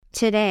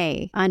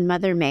Today on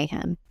Mother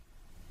Mayhem.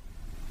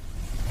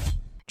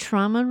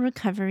 Trauma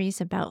recovery is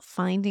about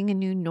finding a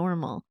new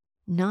normal,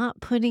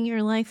 not putting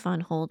your life on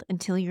hold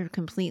until you're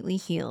completely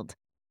healed.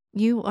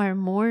 You are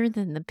more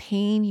than the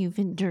pain you've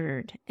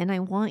endured, and I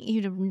want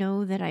you to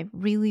know that I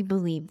really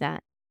believe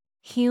that.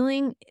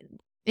 Healing,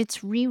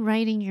 it's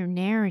rewriting your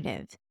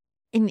narrative.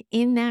 And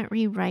in that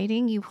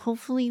rewriting, you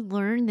hopefully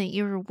learn that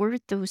you're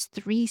worth those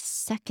 3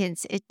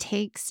 seconds it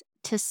takes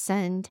to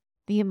send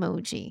the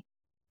emoji.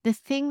 The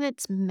thing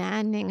that's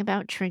maddening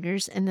about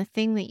triggers and the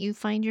thing that you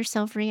find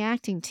yourself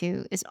reacting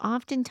to is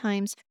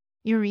oftentimes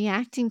you're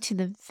reacting to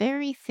the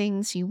very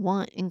things you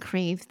want and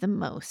crave the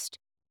most.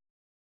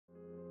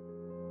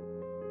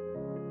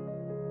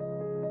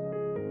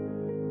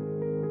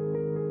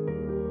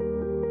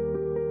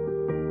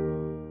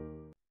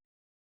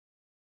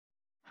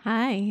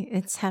 Hi,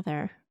 it's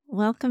Heather.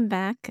 Welcome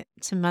back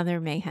to Mother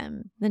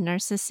Mayhem, the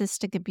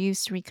Narcissistic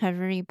Abuse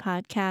Recovery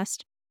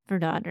podcast for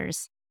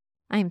daughters.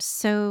 I'm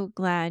so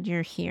glad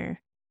you're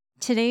here.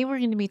 Today, we're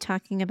going to be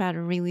talking about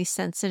a really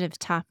sensitive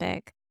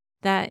topic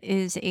that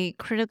is a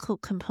critical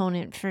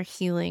component for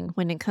healing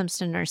when it comes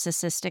to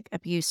narcissistic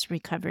abuse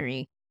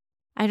recovery.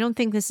 I don't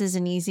think this is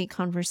an easy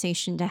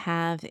conversation to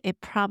have. It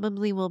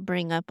probably will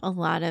bring up a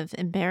lot of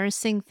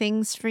embarrassing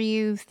things for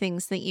you,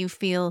 things that you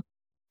feel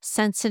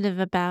sensitive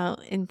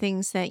about, and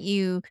things that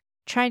you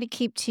try to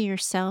keep to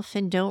yourself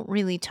and don't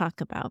really talk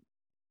about.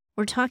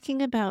 We're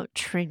talking about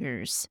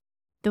triggers,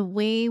 the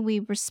way we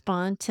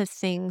respond to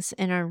things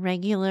in our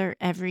regular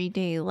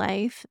everyday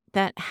life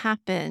that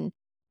happen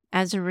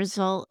as a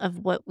result of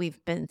what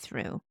we've been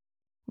through.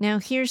 Now,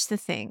 here's the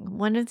thing.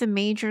 One of the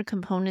major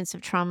components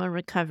of trauma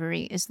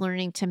recovery is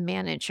learning to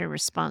manage your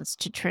response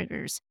to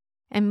triggers.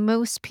 And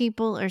most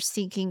people are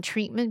seeking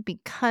treatment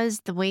because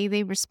the way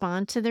they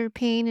respond to their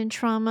pain and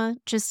trauma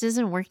just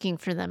isn't working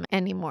for them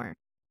anymore.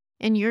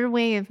 And your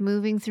way of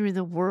moving through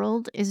the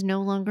world is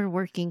no longer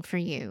working for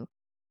you.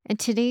 In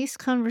today's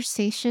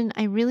conversation,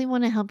 I really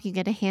want to help you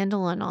get a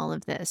handle on all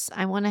of this.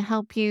 I want to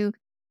help you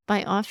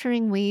by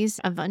offering ways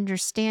of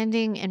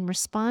understanding and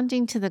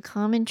responding to the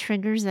common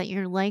triggers that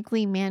you're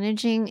likely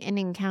managing and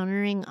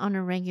encountering on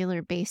a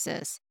regular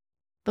basis.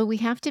 But we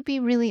have to be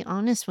really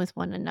honest with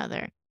one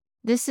another.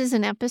 This is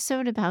an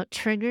episode about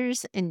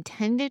triggers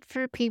intended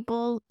for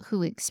people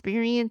who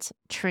experience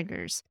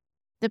triggers.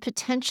 The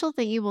potential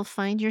that you will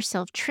find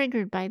yourself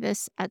triggered by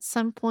this at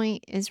some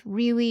point is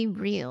really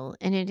real,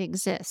 and it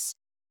exists.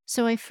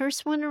 So I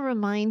first want to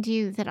remind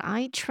you that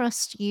I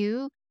trust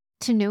you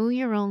to know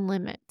your own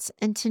limits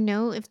and to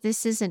know if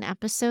this is an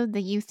episode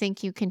that you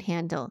think you can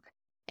handle.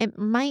 It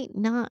might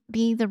not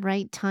be the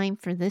right time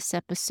for this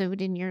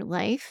episode in your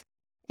life.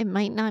 It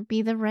might not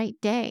be the right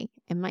day.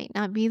 It might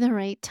not be the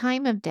right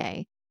time of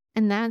day.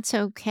 And that's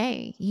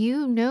okay.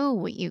 You know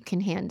what you can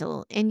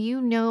handle, and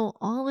you know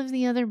all of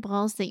the other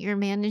balls that you're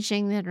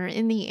managing that are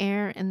in the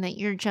air and that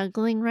you're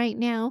juggling right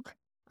now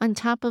on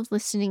top of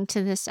listening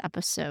to this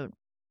episode.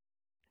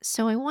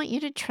 So I want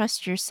you to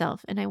trust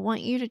yourself, and I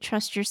want you to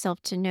trust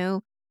yourself to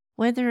know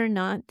whether or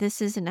not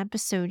this is an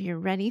episode you're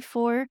ready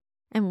for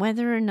and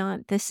whether or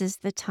not this is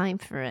the time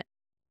for it.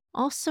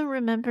 Also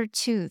remember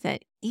too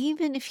that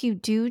even if you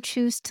do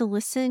choose to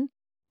listen,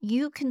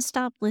 you can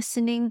stop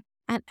listening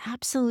at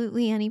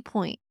absolutely any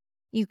point.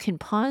 You can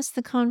pause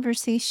the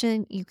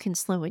conversation, you can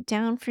slow it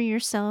down for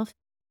yourself,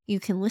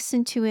 you can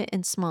listen to it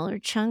in smaller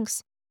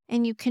chunks,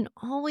 and you can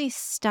always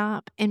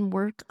stop and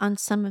work on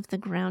some of the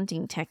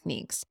grounding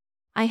techniques.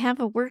 I have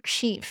a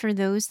worksheet for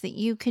those that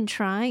you can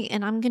try,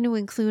 and I'm going to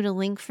include a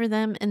link for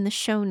them in the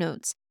show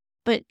notes.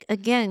 But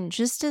again,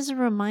 just as a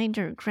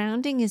reminder,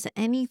 grounding is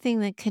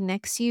anything that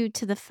connects you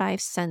to the 5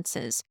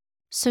 senses.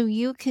 So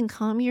you can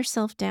calm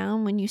yourself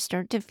down when you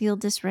start to feel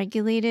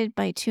dysregulated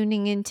by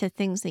tuning into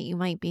things that you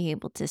might be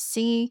able to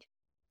see,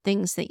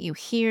 things that you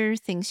hear,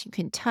 things you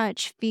can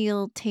touch,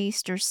 feel,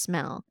 taste, or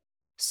smell.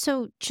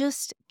 So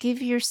just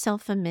give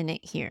yourself a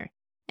minute here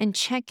and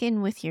check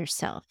in with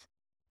yourself.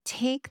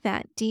 Take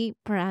that deep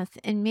breath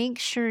and make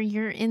sure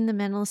you're in the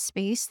mental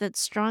space that's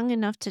strong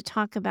enough to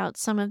talk about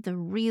some of the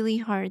really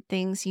hard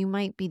things you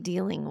might be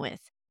dealing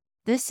with.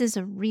 This is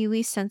a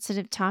really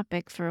sensitive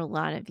topic for a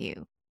lot of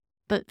you.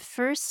 But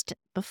first,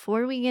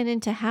 before we get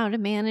into how to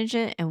manage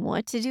it and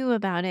what to do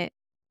about it,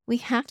 we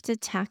have to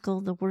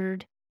tackle the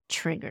word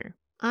trigger.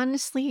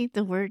 Honestly,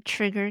 the word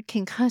trigger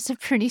can cause a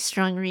pretty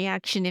strong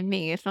reaction in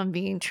me if I'm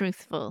being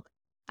truthful.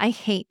 I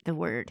hate the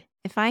word.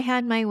 If I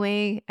had my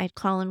way, I'd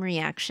call them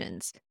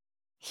reactions.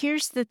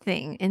 Here's the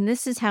thing, and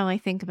this is how I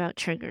think about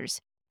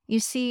triggers. You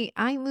see,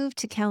 I moved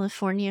to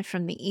California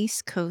from the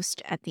East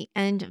Coast at the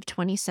end of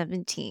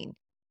 2017.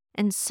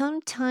 And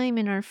sometime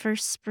in our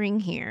first spring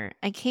here,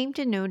 I came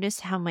to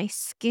notice how my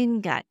skin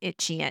got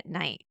itchy at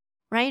night,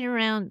 right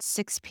around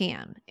 6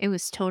 p.m. It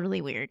was totally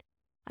weird.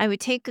 I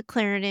would take a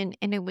Claritin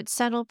and it would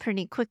settle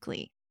pretty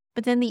quickly.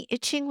 But then the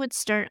itching would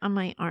start on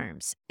my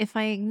arms. If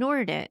I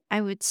ignored it,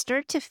 I would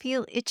start to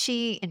feel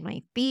itchy in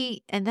my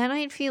feet, and then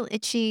I'd feel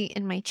itchy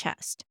in my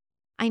chest.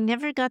 I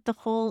never got the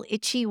whole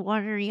itchy,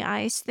 watery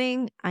eyes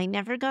thing. I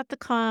never got the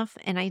cough,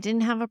 and I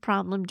didn't have a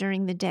problem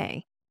during the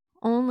day.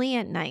 only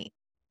at night.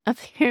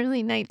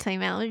 Apparently,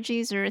 nighttime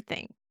allergies are a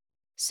thing.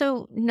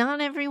 So,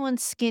 not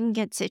everyone's skin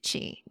gets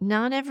itchy.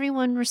 Not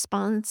everyone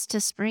responds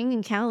to spring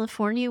in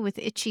California with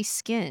itchy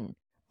skin,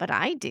 but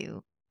I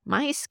do.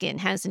 My skin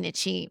has an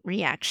itchy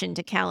reaction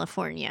to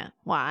California.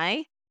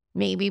 Why?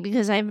 Maybe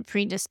because I have a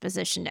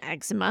predisposition to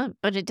eczema,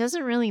 but it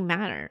doesn't really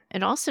matter.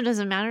 It also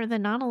doesn't matter that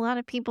not a lot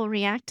of people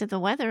react to the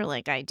weather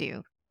like I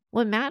do.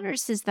 What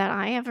matters is that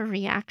I have a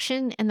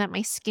reaction and that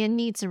my skin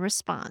needs a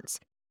response.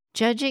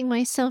 Judging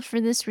myself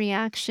for this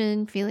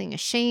reaction, feeling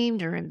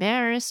ashamed or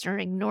embarrassed, or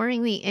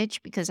ignoring the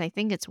itch because I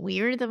think it's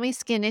weird that my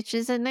skin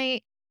itches at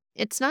night,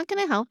 it's not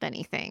going to help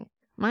anything.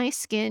 My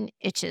skin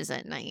itches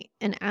at night,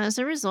 and as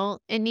a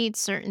result, it needs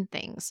certain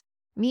things.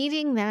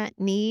 Meeting that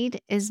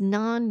need is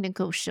non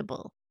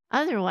negotiable.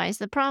 Otherwise,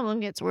 the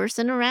problem gets worse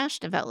and a rash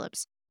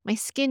develops. My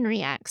skin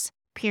reacts,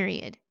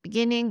 period,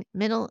 beginning,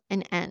 middle,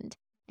 and end.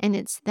 And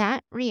it's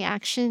that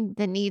reaction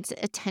that needs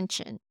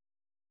attention.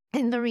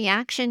 And the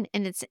reaction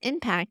and its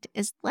impact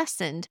is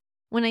lessened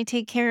when I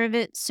take care of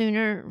it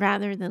sooner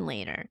rather than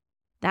later.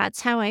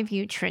 That's how I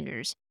view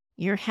triggers.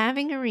 You're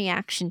having a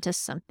reaction to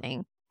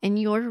something, and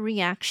your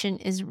reaction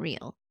is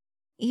real,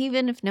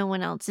 even if no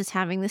one else is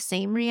having the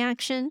same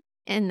reaction,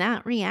 and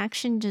that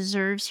reaction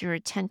deserves your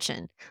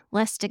attention,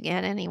 lest it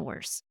get any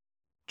worse.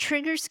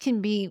 Triggers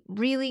can be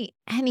really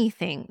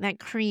anything that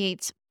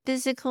creates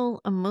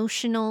physical,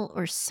 emotional,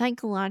 or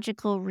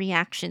psychological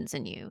reactions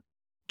in you.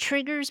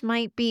 Triggers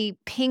might be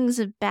pings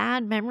of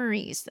bad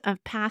memories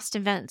of past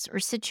events or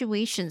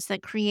situations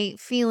that create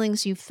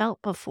feelings you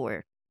felt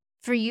before.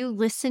 For you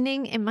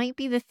listening, it might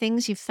be the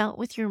things you felt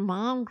with your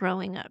mom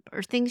growing up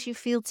or things you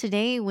feel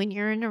today when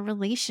you're in a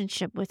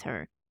relationship with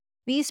her.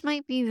 These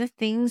might be the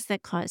things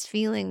that cause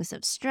feelings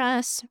of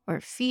stress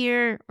or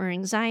fear or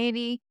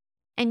anxiety,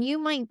 and you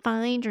might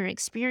find or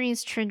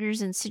experience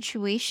triggers in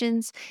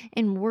situations,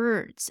 in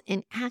words,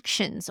 in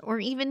actions, or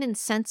even in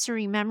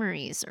sensory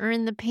memories, or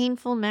in the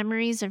painful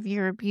memories of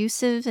your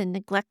abusive and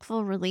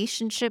neglectful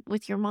relationship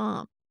with your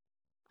mom.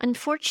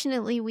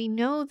 Unfortunately, we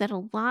know that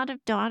a lot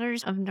of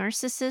daughters of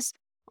narcissists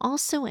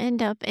also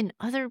end up in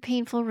other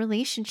painful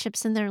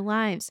relationships in their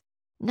lives,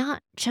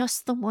 not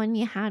just the one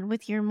you had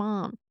with your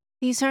mom.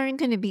 These aren't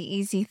going to be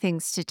easy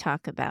things to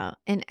talk about.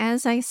 And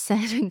as I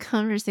said, a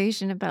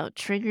conversation about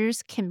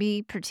triggers can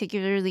be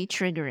particularly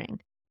triggering.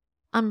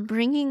 I'm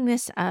bringing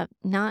this up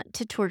not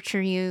to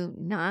torture you,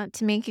 not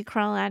to make you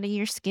crawl out of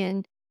your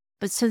skin,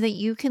 but so that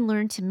you can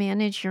learn to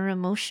manage your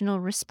emotional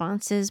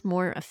responses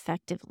more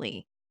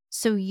effectively.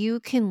 So you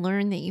can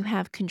learn that you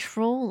have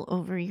control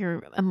over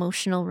your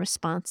emotional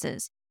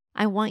responses.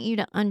 I want you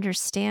to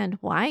understand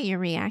why you're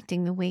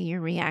reacting the way you're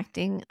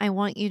reacting. I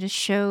want you to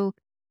show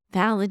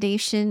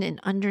validation and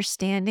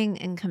understanding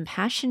and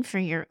compassion for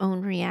your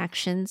own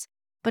reactions,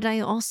 but I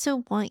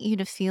also want you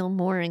to feel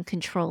more in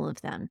control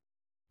of them.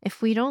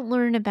 If we don't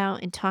learn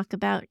about and talk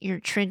about your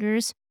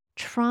triggers,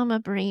 trauma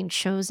brain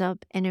shows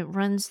up and it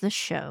runs the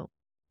show.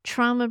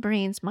 Trauma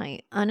brain's my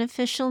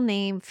unofficial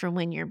name for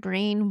when your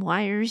brain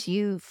wires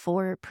you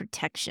for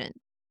protection.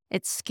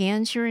 It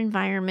scans your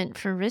environment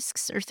for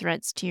risks or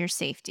threats to your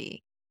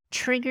safety.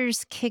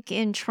 Triggers kick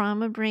in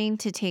trauma brain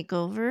to take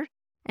over,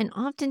 and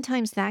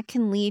oftentimes that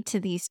can lead to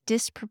these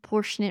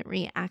disproportionate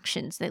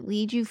reactions that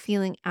lead you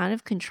feeling out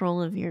of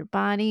control of your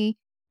body,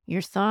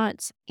 your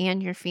thoughts,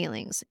 and your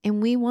feelings.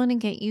 And we want to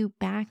get you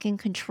back in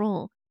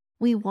control.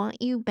 We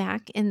want you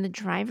back in the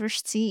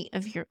driver's seat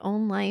of your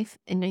own life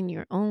and in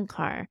your own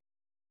car.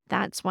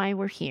 That's why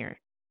we're here.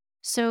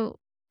 So,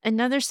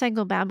 another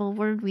psychobabble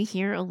word we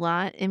hear a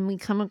lot and we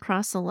come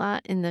across a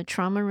lot in the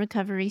trauma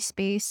recovery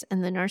space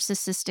and the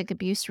narcissistic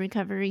abuse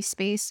recovery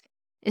space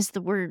is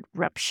the word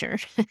rupture.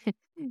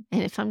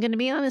 And if I'm going to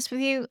be honest with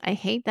you, I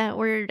hate that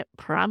word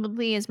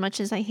probably as much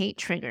as I hate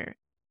trigger.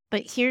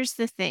 But here's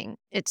the thing,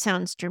 it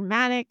sounds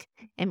dramatic.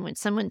 And when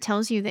someone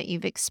tells you that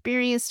you've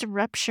experienced a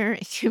rupture,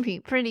 it can be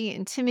pretty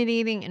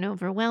intimidating and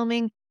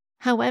overwhelming.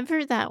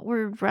 However, that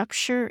word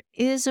rupture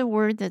is a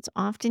word that's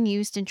often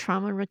used in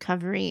trauma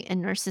recovery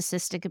and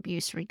narcissistic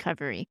abuse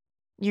recovery.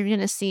 You're going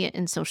to see it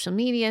in social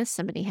media,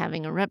 somebody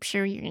having a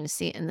rupture. You're going to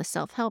see it in the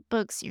self help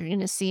books. You're going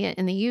to see it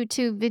in the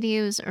YouTube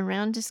videos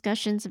around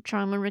discussions of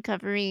trauma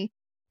recovery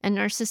and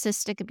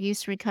narcissistic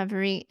abuse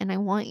recovery. And I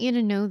want you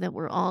to know that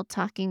we're all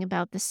talking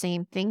about the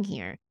same thing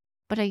here.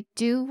 But I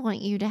do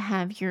want you to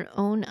have your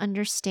own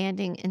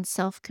understanding and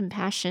self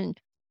compassion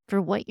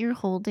for what you're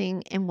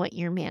holding and what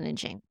you're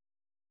managing.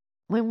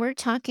 When we're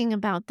talking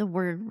about the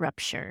word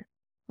rupture,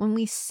 when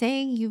we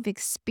say you've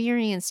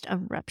experienced a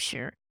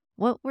rupture,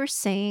 what we're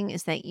saying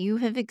is that you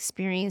have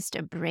experienced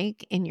a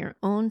break in your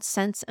own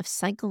sense of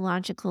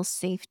psychological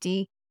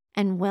safety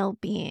and well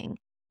being.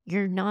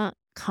 You're not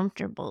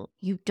comfortable.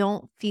 You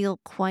don't feel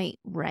quite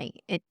right.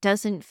 It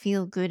doesn't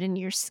feel good in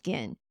your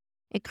skin.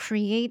 It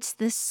creates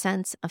this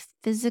sense of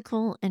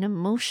physical and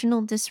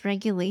emotional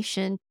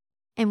dysregulation.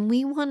 And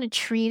we want to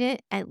treat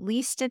it, at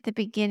least at the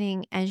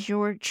beginning, as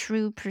your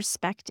true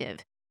perspective.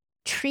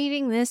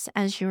 Treating this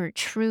as your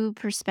true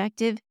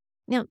perspective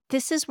Now,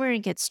 this is where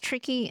it gets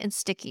tricky and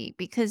sticky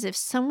because if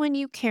someone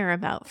you care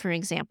about, for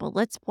example,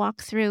 let's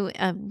walk through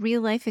a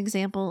real life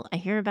example I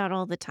hear about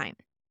all the time.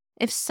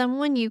 If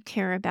someone you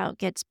care about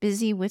gets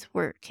busy with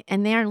work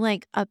and they're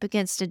like up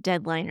against a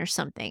deadline or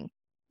something,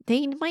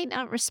 they might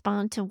not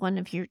respond to one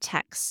of your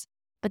texts,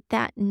 but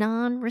that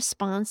non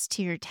response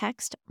to your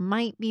text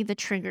might be the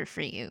trigger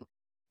for you.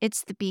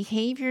 It's the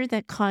behavior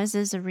that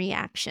causes a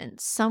reaction.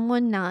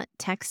 Someone not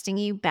texting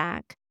you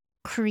back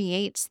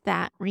creates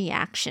that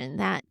reaction,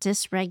 that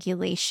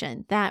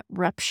dysregulation, that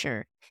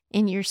rupture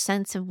in your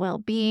sense of well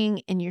being,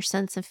 in your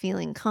sense of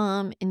feeling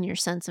calm, in your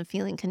sense of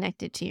feeling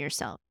connected to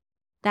yourself.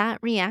 That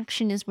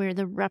reaction is where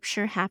the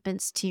rupture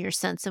happens to your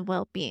sense of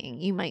well being.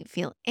 You might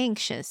feel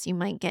anxious, you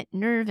might get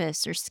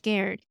nervous or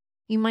scared.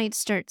 You might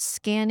start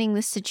scanning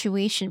the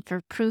situation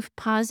for proof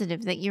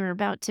positive that you're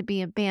about to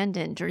be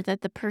abandoned or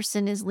that the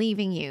person is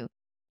leaving you.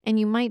 And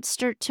you might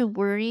start to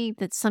worry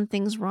that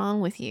something's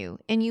wrong with you.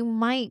 And you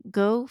might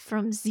go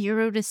from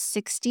 0 to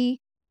 60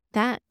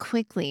 that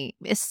quickly,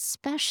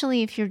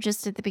 especially if you're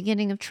just at the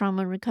beginning of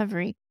trauma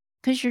recovery,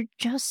 because you're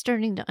just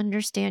starting to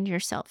understand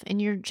yourself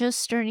and you're just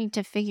starting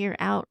to figure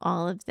out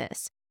all of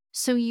this.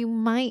 So you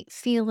might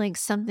feel like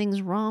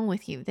something's wrong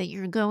with you, that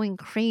you're going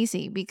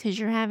crazy because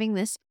you're having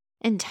this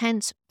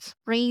intense,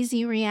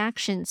 crazy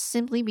reaction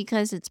simply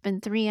because it's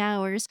been 3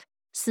 hours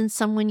since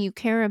someone you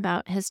care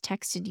about has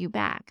texted you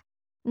back.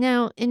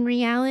 Now, in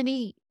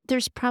reality,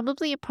 there's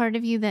probably a part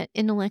of you that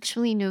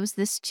intellectually knows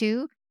this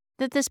too,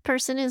 that this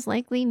person is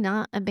likely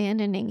not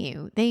abandoning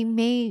you. They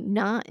may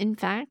not, in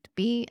fact,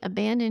 be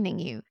abandoning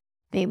you.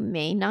 They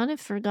may not have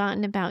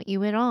forgotten about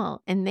you at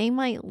all, and they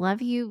might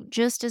love you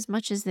just as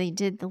much as they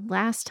did the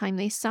last time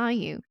they saw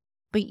you.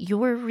 But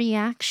your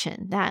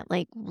reaction, that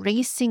like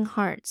racing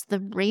hearts, the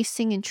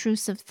racing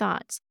intrusive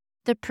thoughts,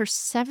 the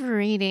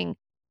perseverating,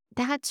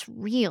 that's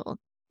real.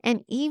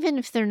 And even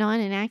if they're not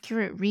an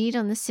accurate read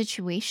on the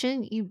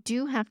situation, you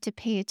do have to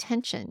pay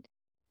attention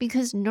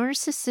because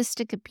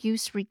narcissistic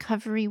abuse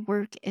recovery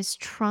work is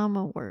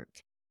trauma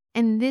work.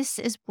 And this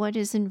is what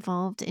is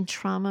involved in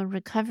trauma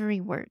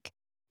recovery work.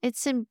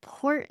 It's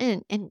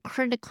important and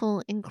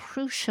critical and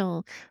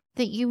crucial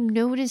that you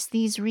notice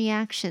these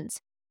reactions.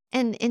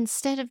 And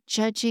instead of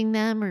judging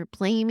them or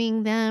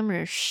blaming them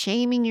or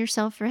shaming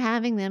yourself for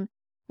having them,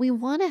 we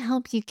want to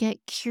help you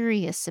get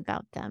curious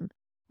about them.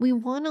 We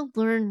want to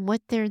learn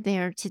what they're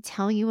there to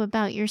tell you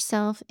about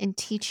yourself and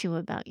teach you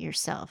about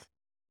yourself.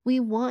 We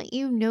want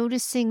you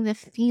noticing the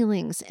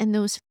feelings and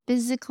those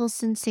physical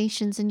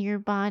sensations in your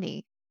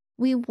body.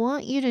 We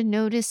want you to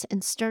notice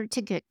and start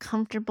to get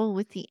comfortable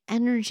with the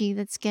energy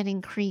that's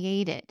getting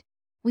created.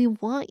 We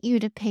want you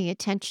to pay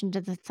attention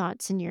to the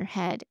thoughts in your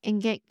head and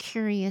get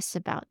curious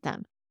about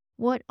them.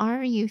 What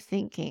are you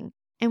thinking?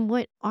 And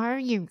what are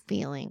you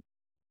feeling?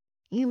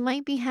 You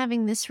might be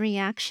having this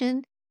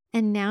reaction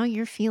and now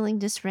you're feeling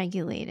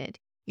dysregulated.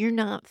 You're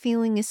not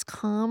feeling as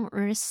calm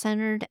or as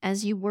centered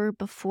as you were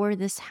before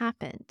this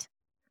happened.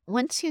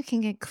 Once you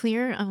can get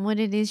clear on what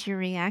it is you're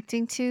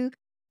reacting to,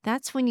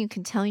 that's when you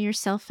can tell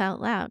yourself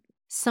out loud,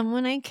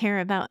 someone I care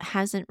about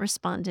hasn't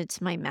responded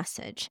to my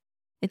message.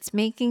 It's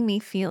making me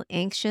feel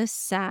anxious,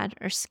 sad,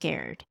 or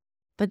scared.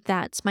 But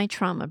that's my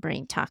trauma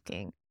brain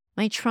talking.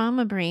 My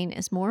trauma brain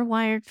is more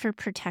wired for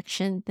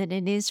protection than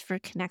it is for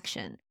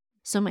connection.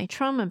 So my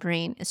trauma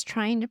brain is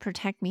trying to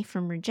protect me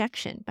from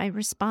rejection by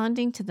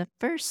responding to the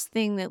first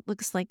thing that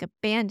looks like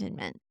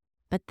abandonment.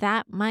 But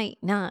that might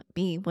not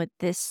be what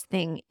this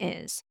thing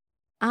is.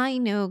 I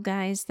know,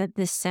 guys, that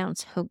this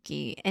sounds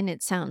hokey and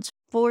it sounds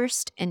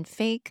forced and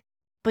fake,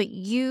 but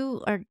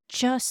you are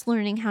just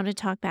learning how to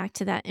talk back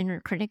to that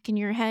inner critic in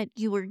your head.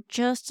 You are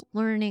just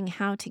learning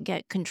how to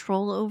get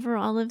control over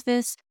all of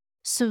this.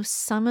 So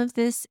some of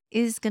this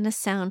is going to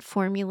sound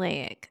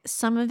formulaic.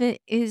 Some of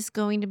it is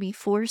going to be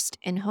forced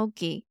and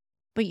hokey,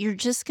 but you're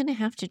just going to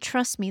have to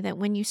trust me that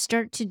when you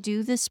start to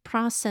do this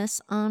process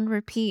on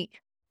repeat,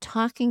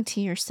 talking to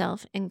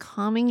yourself and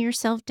calming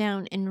yourself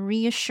down and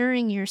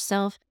reassuring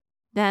yourself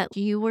that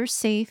you are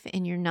safe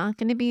and you're not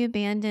going to be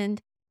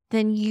abandoned,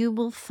 then you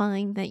will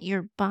find that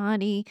your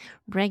body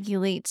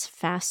regulates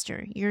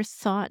faster, your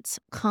thoughts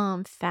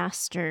calm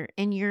faster,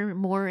 and you're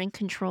more in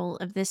control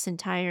of this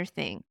entire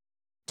thing.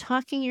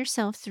 Talking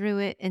yourself through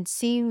it and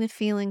seeing the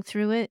feeling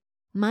through it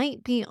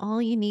might be all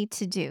you need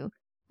to do.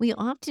 We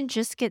often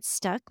just get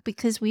stuck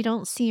because we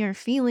don't see our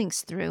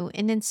feelings through,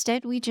 and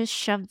instead we just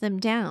shove them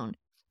down.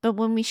 But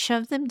when we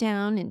shove them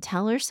down and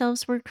tell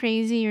ourselves we're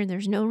crazy or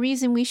there's no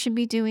reason we should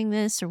be doing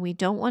this or we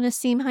don't want to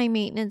seem high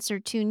maintenance or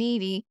too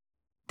needy,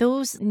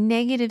 those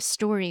negative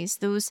stories,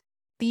 those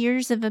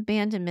fears of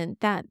abandonment,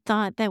 that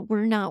thought that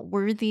we're not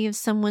worthy of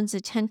someone's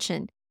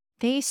attention,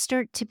 they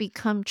start to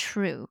become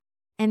true.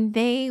 And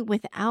they,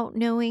 without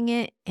knowing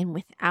it and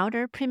without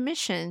our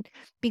permission,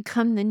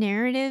 become the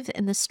narrative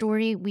and the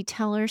story we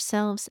tell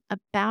ourselves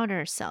about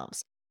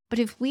ourselves. But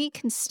if we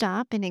can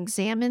stop and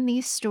examine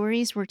these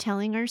stories we're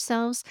telling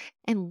ourselves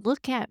and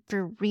look at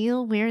for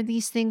real where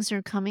these things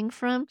are coming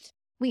from,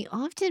 we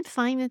often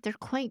find that they're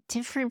quite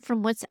different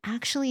from what's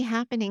actually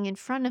happening in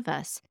front of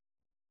us.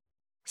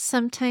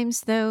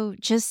 Sometimes, though,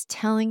 just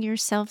telling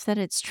yourself that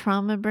it's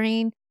trauma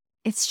brain,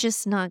 it's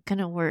just not going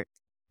to work.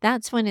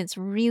 That's when it's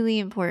really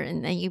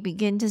important that you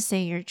begin to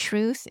say your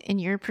truth and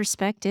your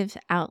perspective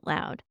out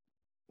loud.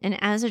 And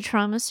as a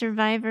trauma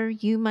survivor,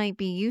 you might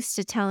be used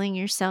to telling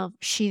yourself,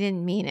 she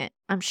didn't mean it.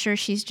 I'm sure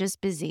she's just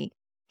busy.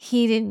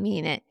 He didn't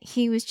mean it.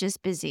 He was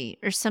just busy,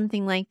 or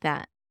something like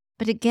that.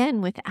 But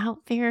again,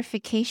 without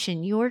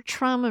verification, your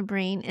trauma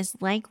brain is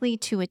likely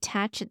to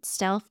attach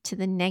itself to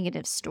the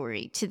negative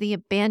story, to the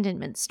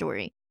abandonment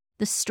story,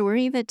 the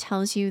story that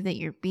tells you that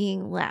you're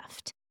being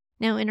left.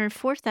 Now, in our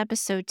 4th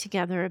episode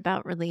together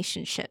about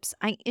relationships,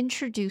 I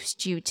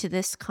introduced you to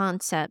this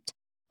concept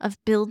of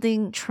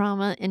building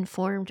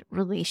trauma-informed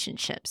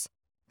relationships.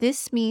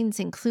 This means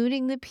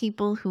including the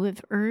people who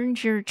have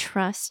earned your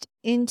trust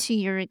into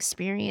your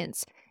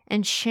experience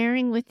and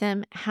sharing with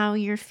them how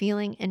you're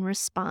feeling and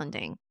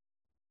responding.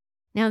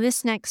 Now,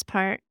 this next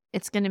part,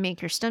 it's going to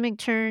make your stomach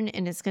turn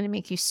and it's going to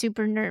make you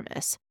super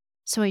nervous.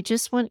 So I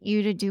just want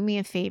you to do me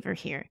a favor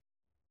here.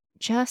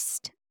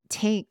 Just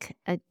take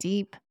a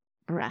deep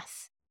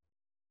breath.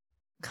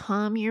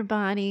 Calm your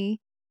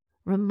body.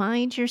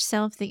 Remind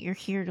yourself that you're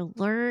here to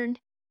learn.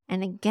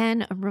 And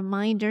again, a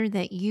reminder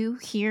that you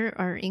here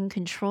are in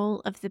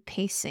control of the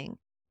pacing.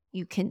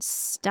 You can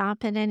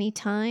stop at any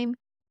time.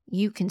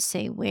 You can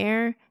say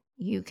where,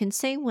 you can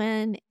say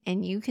when,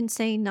 and you can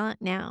say not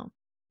now.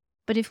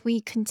 But if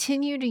we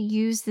continue to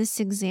use this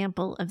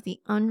example of the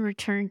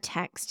unreturned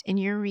text and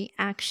your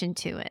reaction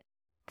to it,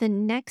 the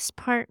next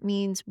part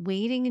means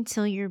waiting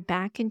until you're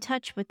back in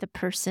touch with the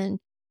person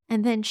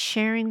and then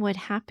sharing what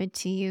happened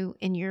to you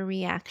in your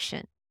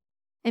reaction.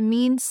 It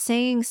means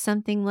saying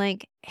something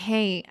like,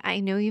 hey, I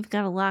know you've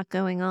got a lot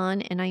going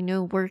on and I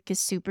know work is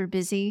super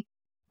busy,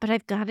 but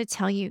I've got to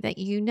tell you that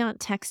you not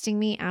texting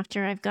me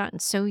after I've gotten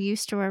so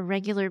used to our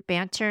regular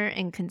banter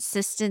and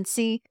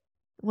consistency,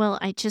 well,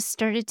 I just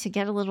started to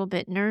get a little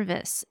bit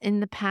nervous. In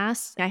the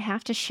past, I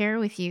have to share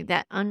with you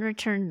that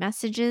unreturned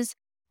messages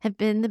have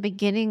been the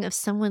beginning of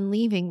someone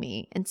leaving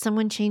me and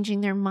someone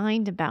changing their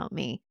mind about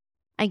me.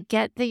 I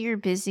get that you're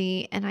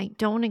busy and I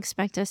don't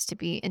expect us to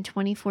be in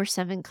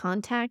 24/7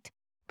 contact.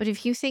 But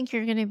if you think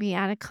you're going to be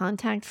out of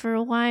contact for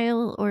a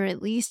while, or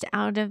at least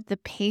out of the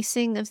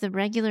pacing of the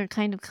regular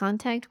kind of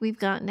contact we've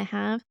gotten to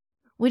have,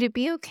 would it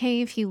be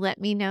okay if you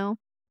let me know?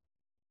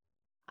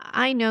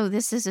 I know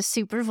this is a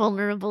super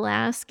vulnerable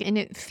ask and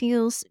it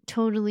feels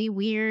totally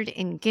weird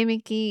and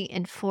gimmicky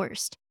and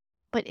forced,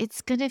 but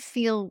it's going to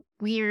feel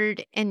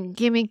weird and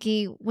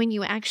gimmicky when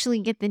you actually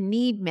get the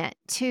need met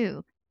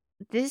too.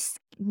 This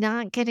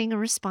not getting a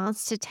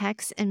response to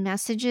texts and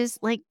messages,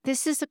 like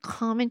this is a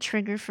common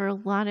trigger for a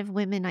lot of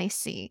women I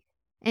see.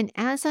 And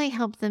as I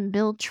help them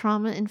build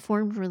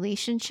trauma-informed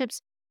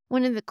relationships,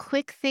 one of the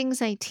quick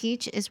things I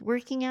teach is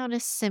working out a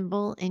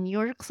symbol in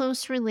your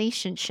close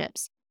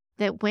relationships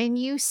that when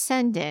you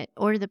send it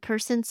or the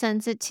person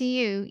sends it to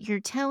you, you're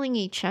telling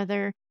each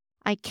other,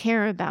 I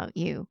care about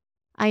you.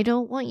 I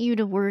don't want you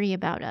to worry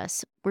about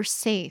us. We're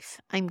safe.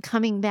 I'm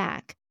coming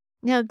back.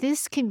 Now,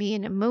 this can be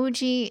an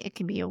emoji, it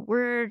can be a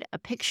word, a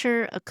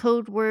picture, a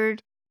code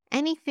word,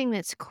 anything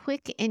that's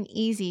quick and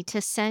easy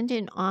to send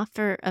an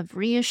offer of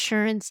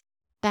reassurance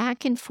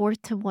back and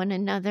forth to one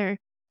another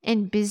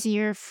in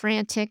busier,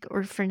 frantic,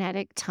 or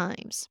frenetic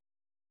times.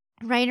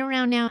 Right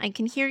around now, I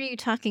can hear you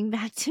talking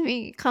back to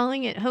me,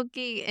 calling it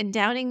hokey and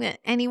doubting that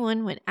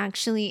anyone would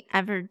actually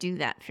ever do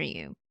that for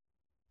you.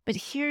 But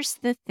here's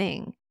the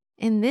thing.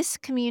 In this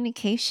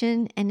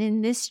communication and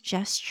in this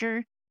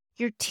gesture,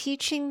 you're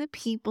teaching the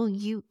people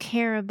you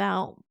care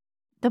about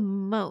the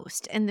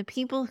most and the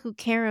people who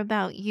care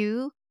about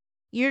you,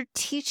 you're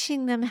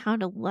teaching them how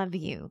to love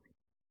you.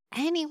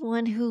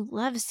 Anyone who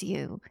loves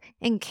you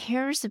and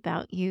cares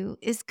about you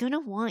is going to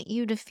want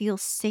you to feel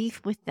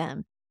safe with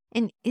them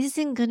and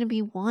isn't going to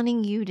be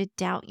wanting you to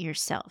doubt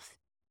yourself.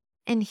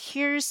 And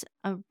here's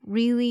a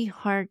really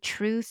hard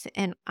truth,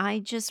 and I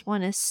just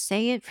want to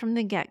say it from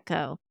the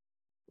get-go.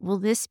 Will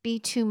this be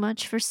too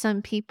much for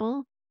some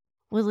people?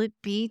 Will it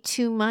be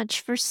too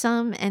much for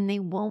some and they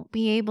won't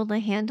be able to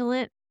handle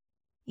it?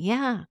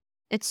 Yeah,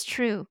 it's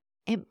true.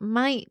 It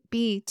might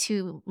be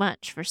too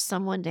much for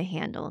someone to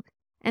handle.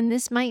 And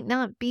this might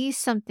not be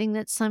something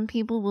that some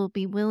people will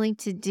be willing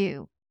to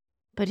do.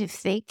 But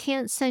if they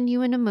can't send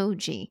you an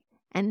emoji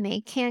and they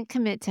can't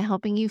commit to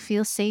helping you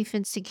feel safe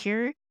and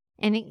secure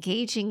and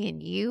engaging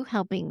in you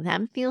helping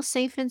them feel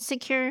safe and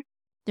secure,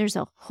 there's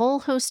a whole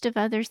host of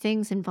other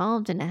things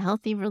involved in a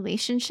healthy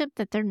relationship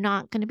that they're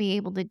not going to be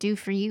able to do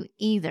for you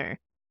either.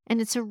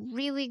 And it's a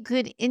really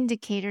good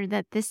indicator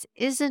that this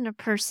isn't a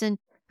person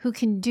who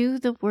can do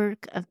the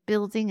work of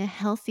building a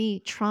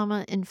healthy,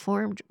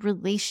 trauma-informed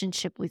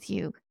relationship with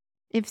you.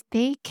 If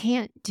they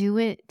can't do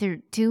it, they're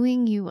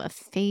doing you a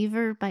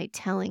favor by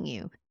telling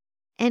you.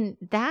 And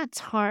that's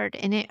hard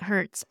and it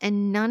hurts.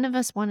 And none of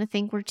us want to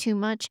think we're too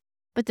much.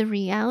 But the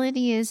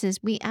reality is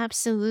we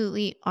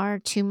absolutely are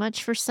too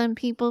much for some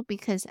people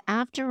because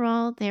after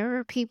all, there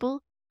are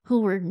people who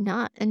were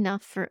not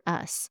enough for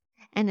us.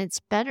 And it's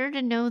better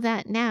to know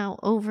that now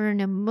over an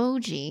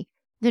emoji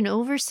than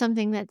over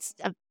something that's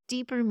a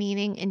deeper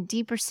meaning and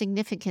deeper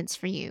significance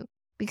for you.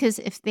 Because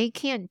if they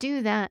can't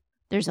do that,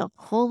 there's a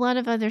whole lot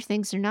of other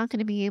things they're not going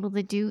to be able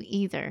to do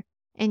either.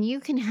 And you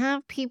can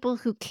have people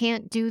who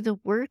can't do the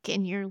work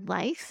in your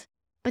life,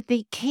 but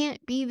they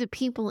can't be the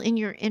people in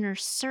your inner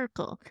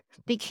circle.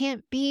 They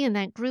can't be in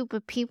that group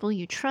of people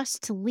you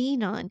trust to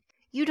lean on.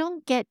 You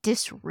don't get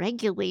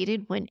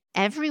dysregulated when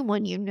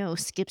everyone you know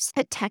skips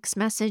a text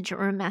message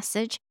or a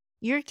message.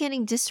 You're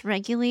getting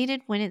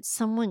dysregulated when it's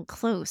someone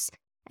close,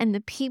 and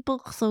the people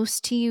close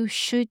to you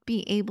should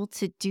be able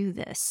to do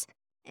this.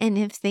 And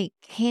if they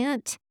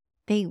can't,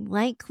 they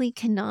likely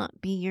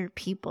cannot be your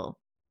people.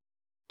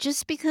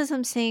 Just because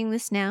I'm saying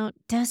this now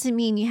doesn't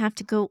mean you have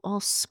to go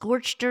all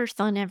scorched earth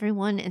on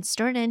everyone and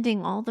start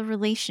ending all the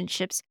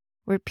relationships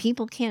where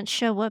people can't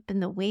show up in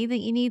the way that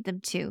you need them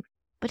to.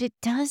 But it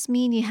does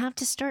mean you have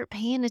to start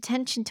paying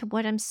attention to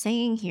what I'm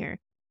saying here.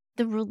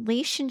 The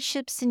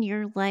relationships in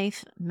your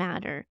life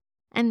matter.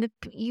 And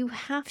you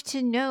have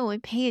to know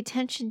and pay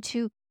attention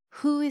to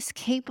who is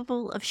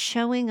capable of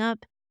showing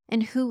up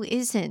and who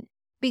isn't.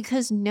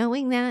 Because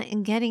knowing that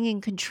and getting in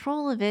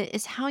control of it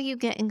is how you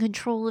get in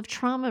control of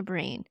trauma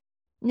brain.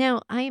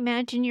 Now, I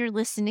imagine you're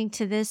listening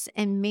to this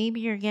and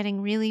maybe you're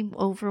getting really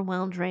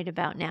overwhelmed right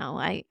about now.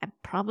 I'm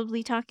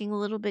probably talking a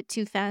little bit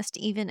too fast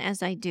even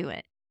as I do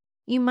it.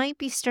 You might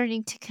be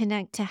starting to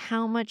connect to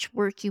how much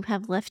work you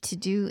have left to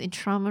do in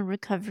trauma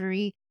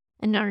recovery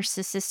and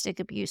narcissistic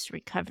abuse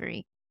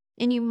recovery.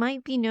 And you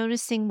might be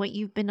noticing what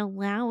you've been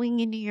allowing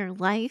into your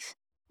life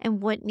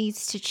and what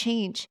needs to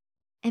change.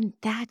 And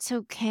that's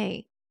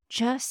okay.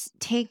 Just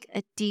take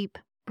a deep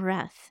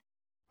breath.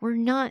 We're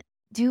not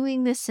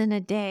doing this in a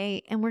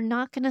day, and we're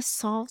not going to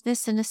solve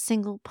this in a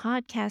single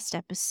podcast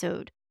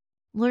episode.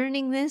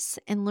 Learning this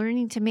and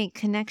learning to make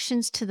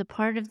connections to the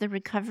part of the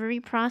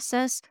recovery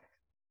process,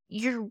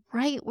 you're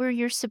right where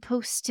you're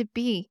supposed to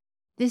be.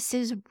 This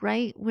is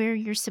right where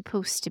you're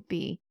supposed to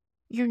be.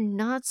 You're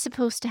not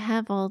supposed to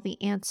have all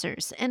the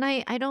answers. And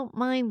I don't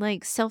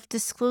mind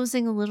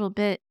self-disclosing a little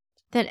bit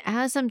that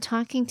as I'm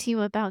talking to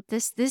you about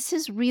this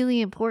is really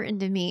important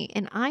to me.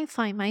 And I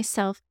find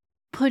myself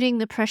putting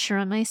the pressure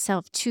on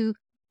myself to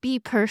be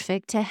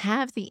perfect, to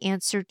have the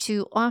answer,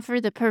 to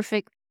offer the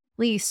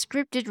perfectly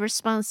scripted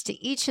response to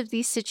each of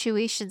these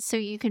situations so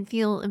you can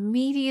feel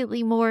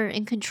immediately more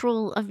in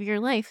control of your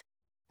life.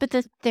 But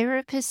the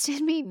therapist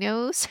in me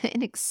knows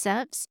and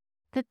accepts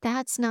that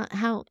that's not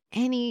how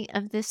any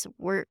of this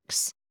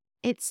works.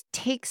 It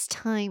takes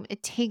time,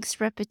 it takes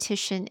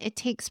repetition, it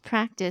takes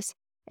practice.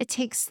 It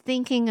takes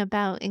thinking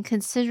about and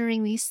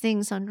considering these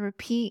things on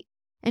repeat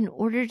in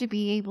order to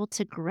be able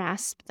to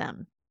grasp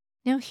them.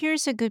 Now,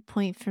 here's a good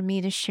point for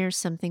me to share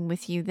something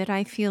with you that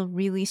I feel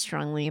really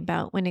strongly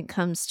about when it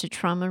comes to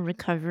trauma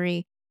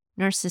recovery,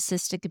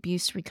 narcissistic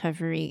abuse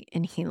recovery,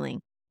 and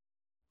healing.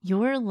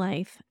 Your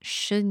life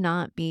should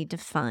not be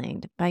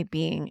defined by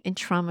being in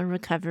trauma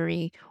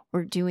recovery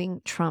or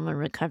doing trauma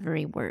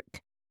recovery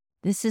work.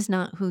 This is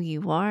not who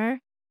you are.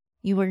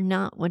 You are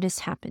not what has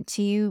happened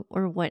to you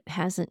or what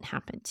hasn't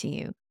happened to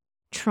you.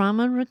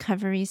 Trauma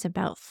recovery is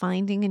about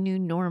finding a new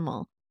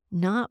normal,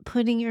 not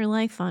putting your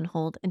life on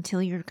hold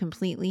until you're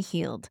completely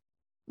healed.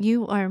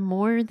 You are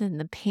more than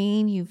the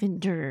pain you've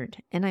endured,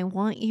 and I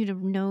want you to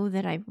know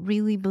that I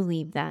really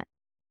believe that.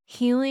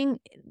 Healing,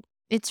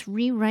 it's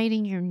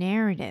rewriting your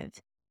narrative.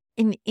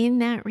 And in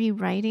that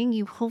rewriting,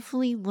 you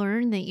hopefully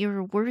learn that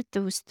you're worth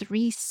those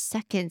 3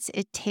 seconds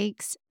it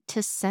takes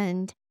to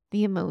send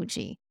the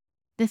emoji.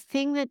 The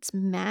thing that's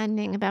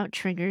maddening about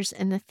triggers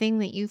and the thing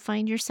that you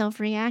find yourself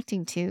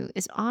reacting to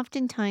is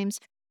oftentimes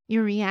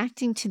you're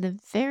reacting to the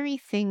very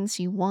things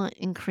you want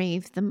and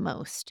crave the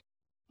most.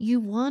 You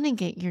want to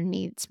get your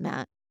needs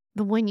met,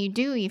 but when you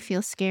do, you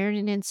feel scared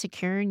and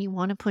insecure and you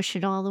want to push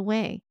it all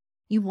away.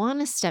 You want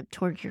to step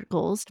toward your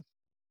goals,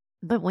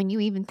 but when you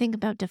even think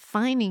about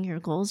defining your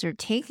goals or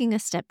taking a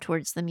step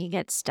towards them, you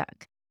get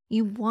stuck.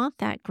 You want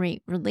that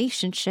great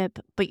relationship,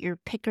 but your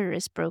picker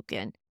is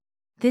broken.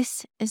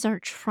 This is our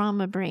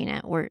trauma brain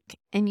at work,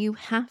 and you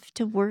have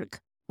to work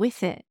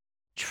with it.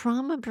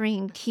 Trauma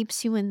brain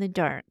keeps you in the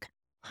dark,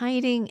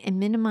 hiding and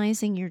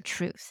minimizing your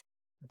truth.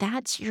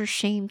 That's your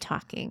shame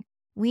talking.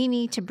 We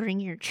need to bring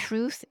your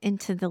truth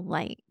into the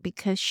light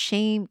because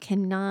shame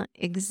cannot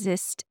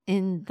exist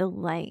in the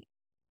light.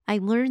 I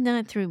learned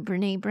that through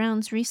Brene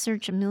Brown's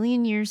research a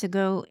million years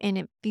ago, and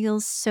it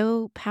feels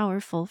so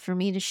powerful for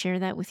me to share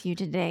that with you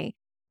today.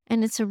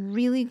 And it's a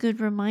really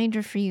good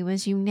reminder for you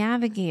as you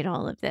navigate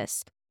all of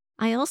this.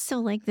 I also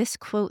like this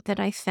quote that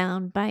I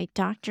found by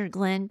Dr.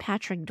 Glenn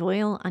Patrick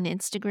Doyle on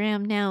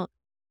Instagram. Now,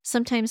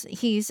 sometimes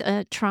he's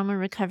a trauma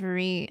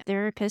recovery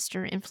therapist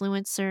or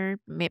influencer,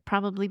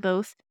 probably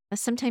both.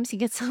 Sometimes he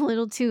gets a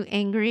little too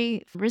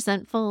angry,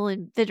 resentful,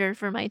 and bitter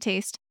for my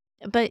taste.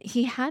 But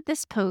he had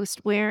this post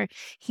where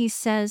he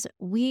says,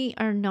 "We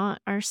are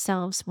not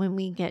ourselves when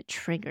we get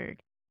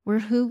triggered. We're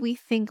who we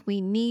think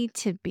we need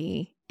to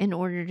be in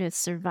order to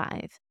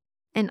survive."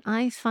 And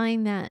I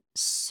find that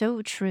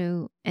so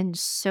true and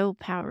so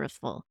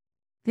powerful.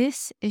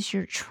 This is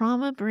your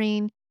trauma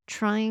brain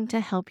trying to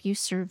help you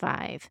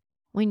survive.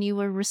 when you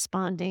are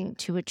responding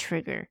to a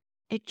trigger.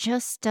 It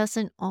just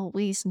doesn't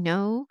always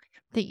know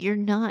that you're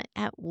not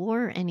at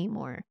war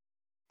anymore.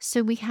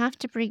 So we have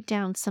to break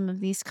down some of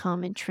these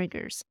common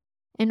triggers.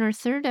 In our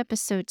third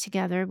episode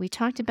together, we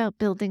talked about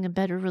building a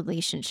better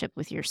relationship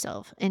with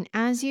yourself. And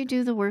as you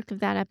do the work of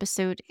that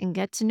episode and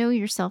get to know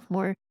yourself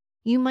more,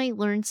 you might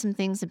learn some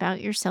things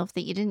about yourself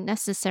that you didn't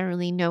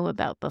necessarily know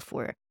about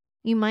before.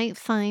 You might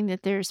find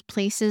that there's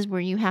places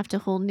where you have to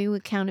hold new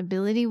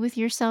accountability with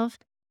yourself.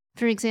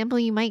 For example,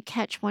 you might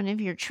catch one of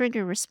your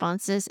trigger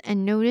responses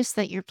and notice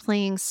that you're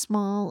playing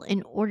small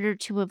in order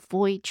to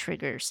avoid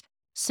triggers.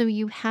 So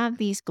you have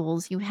these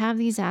goals, you have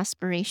these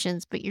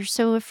aspirations, but you're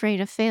so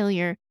afraid of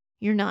failure,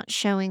 you're not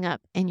showing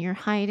up and you're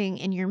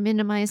hiding and you're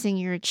minimizing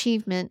your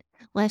achievement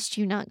lest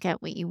you not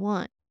get what you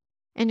want.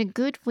 And a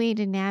good way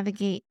to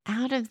navigate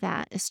out of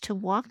that is to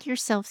walk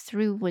yourself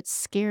through what's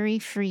scary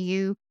for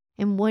you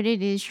and what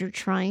it is you're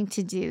trying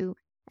to do.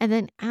 And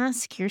then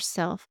ask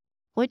yourself,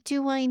 what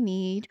do I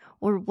need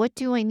or what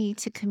do I need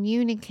to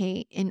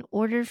communicate in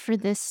order for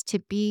this to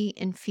be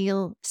and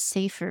feel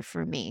safer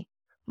for me?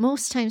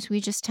 Most times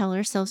we just tell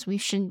ourselves we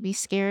shouldn't be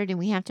scared and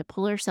we have to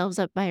pull ourselves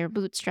up by our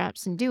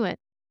bootstraps and do it.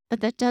 But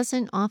that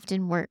doesn't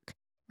often work.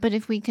 But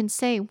if we can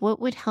say,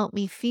 what would help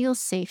me feel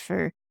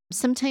safer?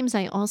 Sometimes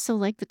I also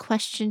like the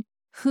question,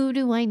 who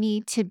do I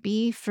need to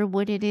be for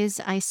what it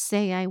is I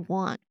say I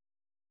want?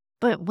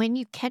 But when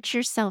you catch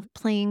yourself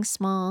playing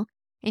small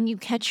and you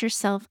catch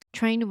yourself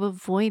trying to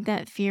avoid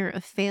that fear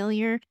of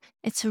failure,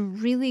 it's a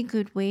really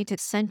good way to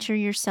center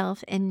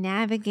yourself and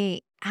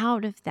navigate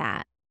out of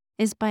that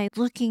is by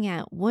looking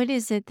at what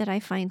is it that I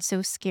find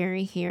so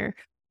scary here?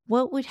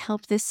 What would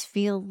help this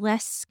feel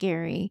less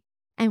scary?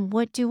 And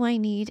what do I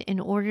need in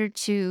order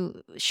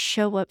to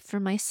show up for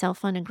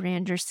myself on a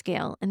grander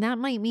scale? And that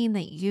might mean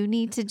that you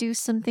need to do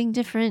something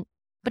different,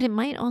 but it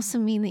might also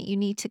mean that you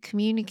need to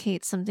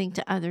communicate something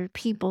to other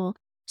people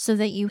so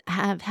that you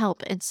have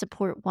help and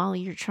support while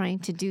you're trying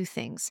to do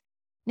things.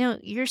 Now,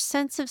 your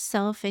sense of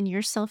self and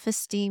your self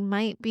esteem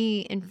might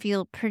be and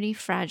feel pretty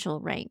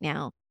fragile right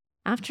now.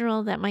 After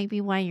all, that might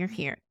be why you're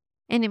here.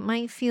 And it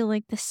might feel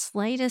like the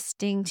slightest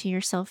ding to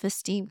your self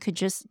esteem could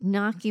just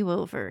knock you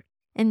over.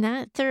 In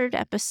that third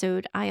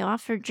episode, I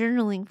offered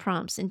journaling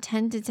prompts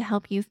intended to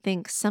help you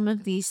think some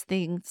of these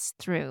things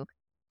through.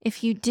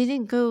 If you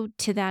didn't go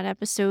to that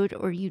episode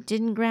or you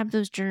didn't grab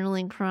those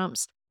journaling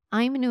prompts,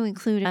 I'm going to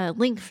include a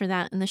link for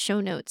that in the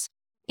show notes.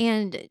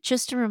 And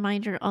just a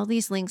reminder, all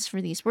these links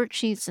for these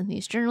worksheets and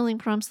these journaling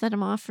prompts that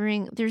I'm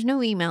offering, there's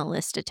no email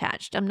list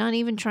attached. I'm not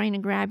even trying to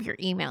grab your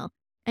email.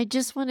 I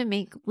just want to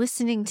make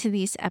listening to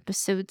these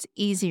episodes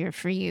easier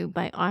for you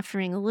by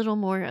offering a little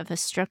more of a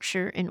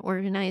structure and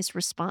organized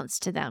response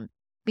to them.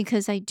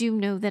 Because I do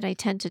know that I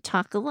tend to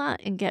talk a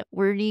lot and get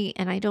wordy,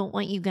 and I don't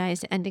want you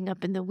guys ending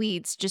up in the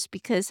weeds just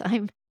because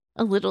I'm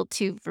a little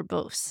too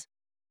verbose.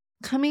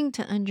 Coming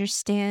to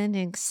understand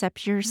and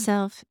accept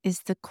yourself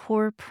is the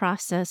core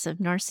process of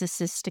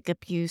narcissistic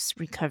abuse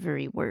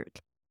recovery work.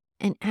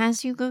 And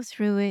as you go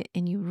through it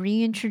and you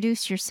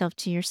reintroduce yourself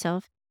to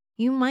yourself,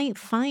 you might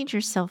find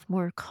yourself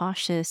more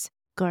cautious,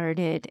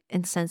 guarded,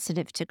 and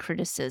sensitive to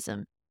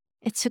criticism.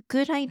 It's a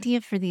good idea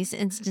for these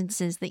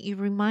instances that you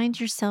remind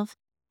yourself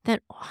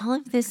that all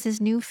of this is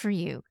new for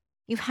you.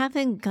 You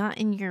haven't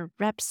gotten your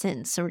reps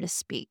in, so to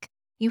speak.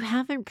 You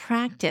haven't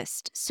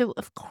practiced. So,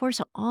 of course,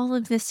 all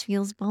of this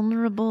feels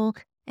vulnerable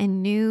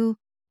and new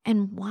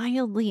and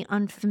wildly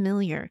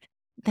unfamiliar.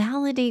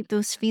 Validate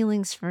those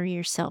feelings for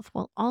yourself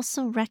while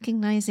also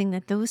recognizing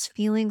that those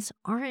feelings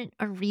aren't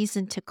a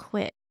reason to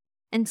quit.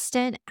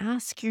 Instead,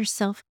 ask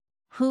yourself,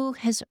 who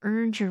has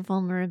earned your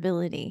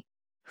vulnerability?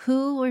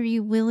 Who are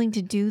you willing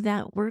to do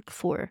that work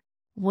for?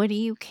 What do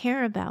you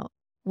care about?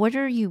 What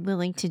are you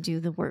willing to do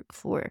the work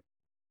for?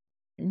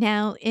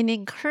 Now, in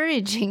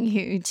encouraging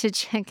you to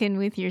check in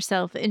with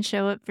yourself and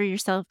show up for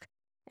yourself,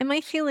 it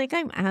might feel like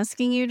I'm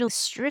asking you to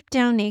strip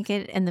down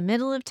naked in the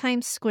middle of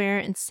Times Square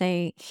and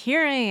say,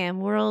 here I am,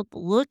 world,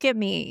 look at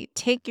me,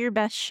 take your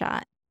best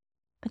shot.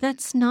 But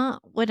that's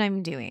not what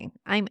I'm doing.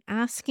 I'm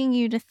asking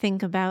you to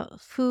think about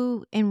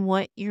who and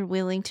what you're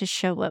willing to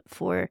show up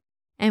for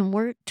and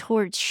work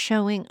towards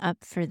showing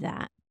up for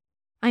that.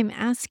 I'm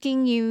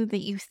asking you that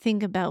you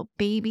think about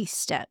baby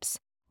steps,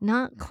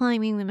 not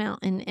climbing the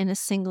mountain in a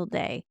single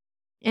day.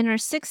 In our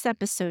sixth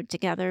episode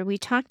together, we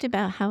talked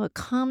about how a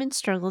common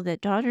struggle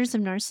that daughters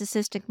of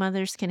narcissistic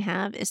mothers can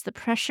have is the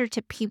pressure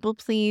to people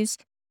please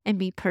and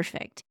be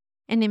perfect.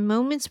 And in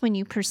moments when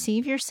you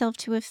perceive yourself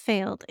to have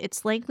failed,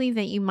 it's likely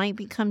that you might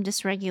become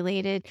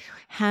dysregulated,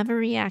 have a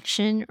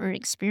reaction, or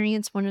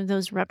experience one of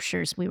those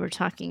ruptures we were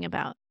talking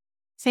about.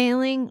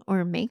 Failing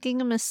or making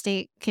a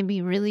mistake can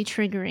be really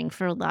triggering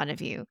for a lot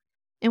of you.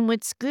 And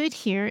what's good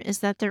here is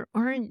that there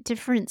aren't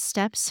different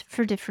steps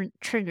for different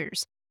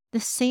triggers. The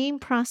same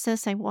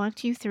process I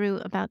walked you through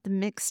about the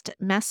mixed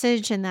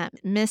message and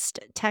that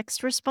missed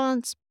text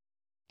response,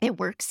 it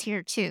works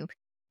here too.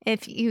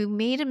 If you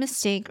made a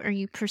mistake or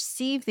you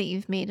perceive that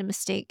you've made a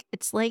mistake,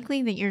 it's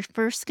likely that you're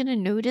first going to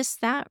notice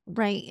that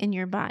right in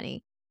your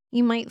body.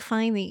 You might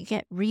find that you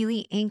get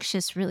really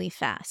anxious really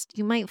fast.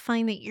 You might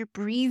find that your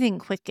breathing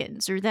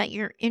quickens or that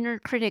your inner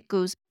critic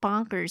goes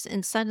bonkers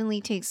and suddenly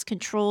takes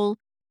control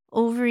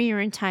over your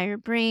entire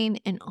brain.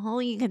 And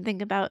all you can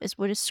think about is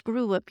what a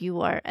screw up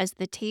you are as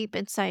the tape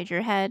inside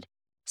your head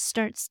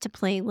starts to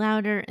play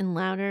louder and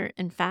louder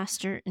and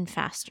faster and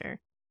faster.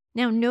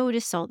 Now,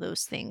 notice all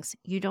those things.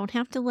 You don't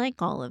have to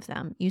like all of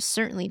them. You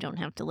certainly don't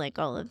have to like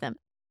all of them.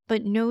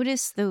 But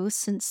notice those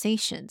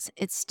sensations.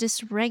 It's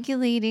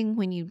dysregulating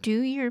when you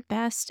do your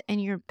best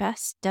and your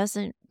best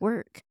doesn't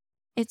work.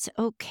 It's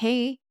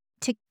okay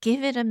to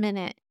give it a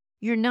minute.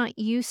 You're not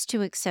used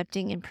to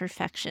accepting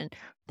imperfection.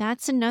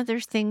 That's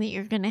another thing that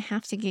you're going to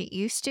have to get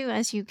used to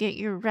as you get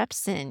your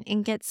reps in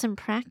and get some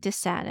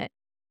practice at it.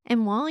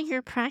 And while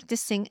you're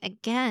practicing,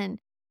 again,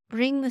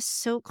 bring the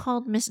so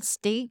called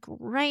mistake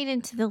right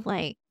into the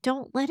light.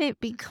 Don't let it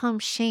become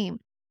shame.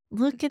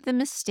 Look at the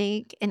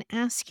mistake and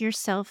ask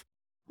yourself,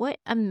 what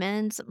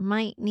amends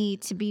might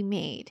need to be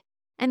made.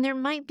 And there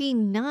might be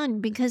none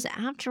because,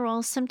 after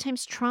all,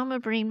 sometimes trauma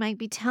brain might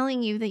be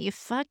telling you that you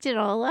fucked it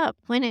all up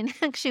when in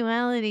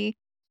actuality,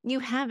 you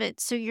haven't.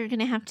 So you're going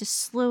to have to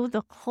slow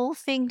the whole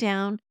thing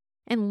down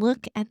and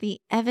look at the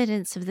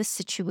evidence of the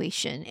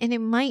situation. And it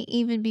might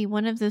even be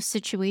one of those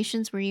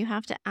situations where you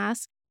have to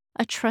ask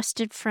a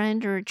trusted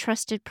friend or a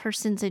trusted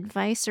person's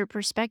advice or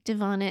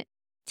perspective on it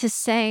to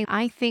say,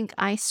 I think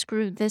I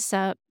screwed this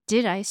up.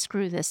 Did I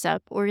screw this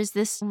up? Or is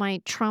this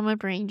my trauma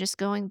brain just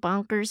going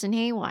bonkers and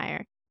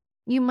haywire?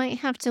 You might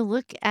have to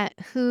look at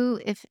who,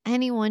 if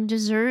anyone,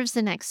 deserves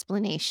an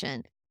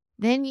explanation.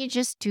 Then you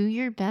just do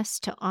your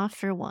best to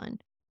offer one.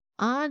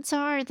 Odds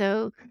are,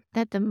 though,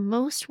 that the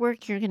most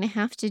work you're going to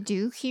have to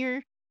do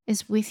here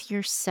is with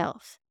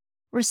yourself.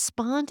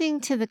 Responding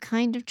to the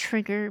kind of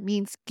trigger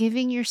means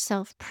giving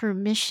yourself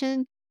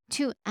permission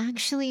to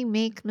actually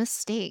make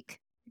mistake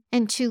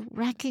and to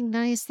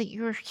recognize that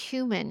you're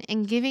human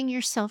and giving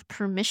yourself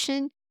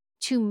permission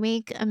to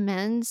make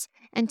amends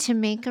and to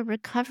make a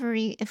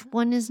recovery if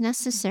one is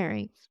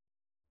necessary.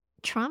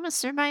 Trauma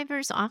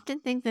survivors often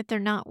think that they're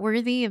not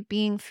worthy of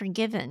being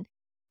forgiven.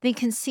 They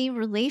can see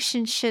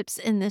relationships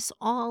in this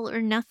all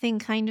or nothing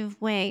kind of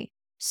way.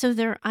 So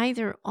they're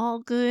either all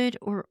good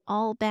or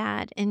all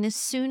bad. And as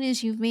soon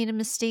as you've made a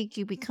mistake,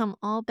 you become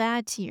all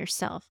bad to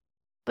yourself.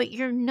 But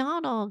you're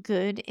not all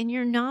good and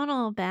you're not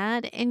all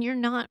bad and you're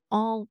not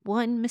all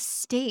one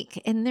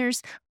mistake. And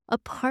there's a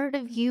part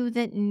of you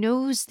that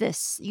knows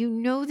this. You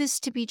know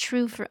this to be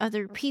true for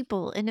other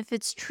people. And if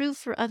it's true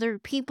for other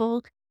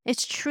people,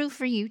 it's true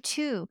for you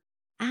too.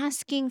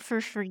 Asking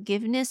for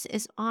forgiveness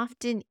is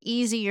often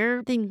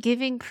easier than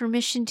giving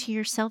permission to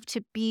yourself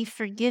to be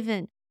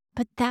forgiven.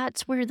 But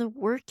that's where the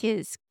work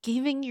is,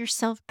 giving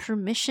yourself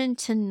permission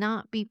to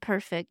not be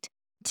perfect,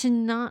 to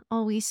not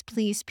always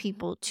please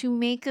people, to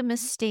make a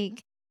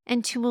mistake,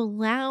 and to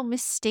allow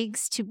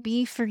mistakes to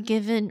be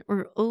forgiven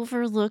or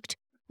overlooked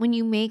when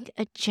you make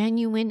a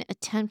genuine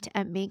attempt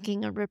at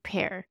making a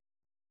repair.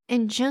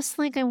 And just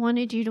like I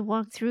wanted you to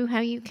walk through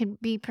how you can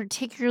be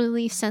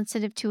particularly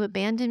sensitive to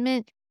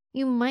abandonment,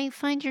 you might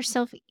find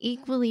yourself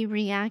equally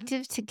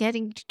reactive to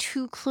getting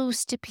too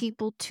close to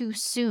people too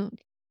soon.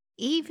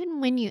 Even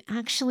when you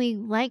actually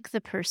like the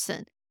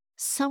person,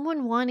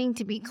 someone wanting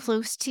to be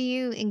close to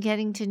you and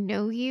getting to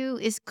know you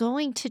is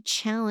going to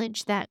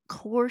challenge that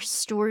core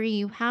story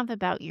you have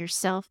about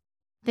yourself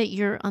that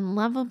you're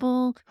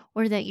unlovable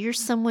or that you're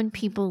someone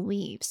people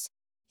leaves.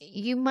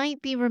 You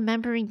might be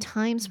remembering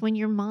times when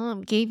your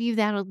mom gave you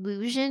that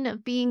illusion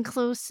of being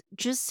close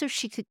just so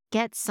she could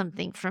get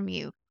something from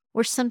you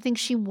or something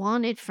she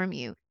wanted from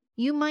you.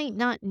 You might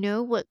not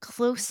know what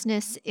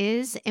closeness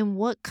is and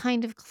what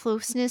kind of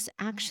closeness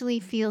actually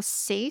feels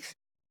safe.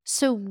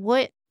 So,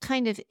 what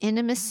kind of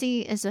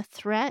intimacy is a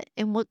threat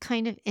and what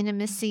kind of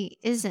intimacy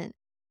isn't?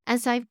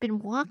 As I've been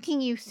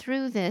walking you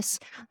through this,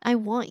 I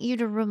want you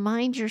to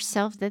remind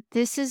yourself that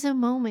this is a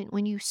moment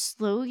when you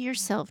slow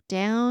yourself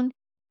down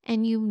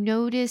and you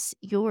notice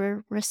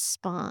your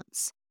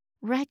response.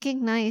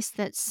 Recognize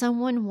that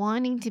someone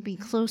wanting to be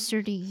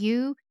closer to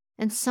you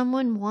and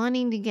someone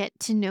wanting to get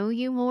to know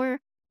you more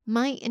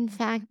might, in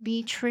fact,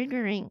 be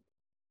triggering.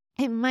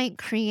 It might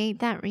create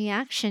that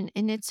reaction,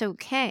 and it's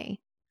okay.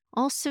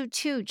 Also,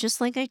 too,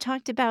 just like I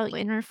talked about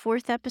in our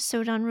 4th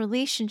episode on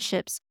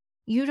relationships,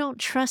 you don't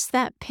trust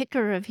that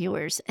picker of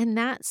yours. And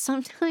that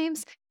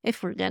sometimes,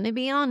 if we're going to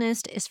be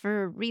honest, is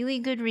for a really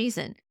good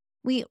reason.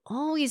 We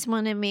always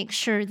want to make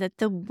sure that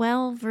the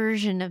well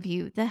version of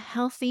you, the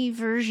healthy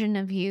version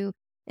of you,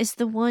 is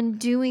the one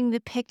doing the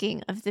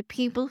picking of the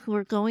people who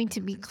are going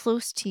to be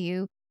close to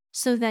you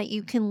so that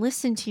you can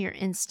listen to your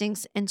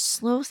instincts and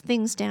slow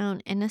things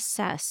down and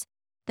assess.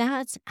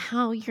 That's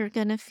how you're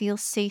going to feel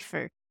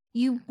safer.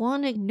 You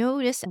want to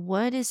notice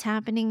what is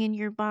happening in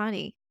your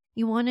body.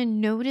 You want to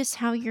notice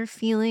how you're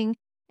feeling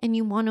and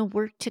you want to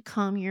work to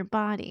calm your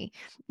body.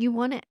 You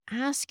want to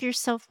ask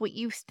yourself what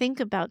you think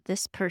about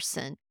this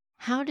person.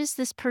 How does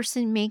this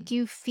person make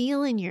you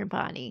feel in your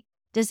body?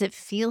 Does it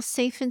feel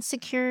safe and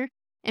secure?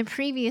 In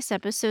previous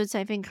episodes,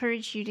 I've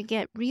encouraged you to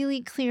get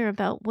really clear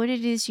about what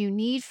it is you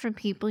need from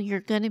people you're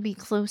going to be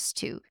close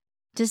to.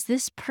 Does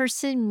this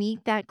person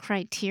meet that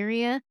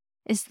criteria?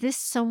 Is this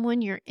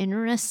someone you're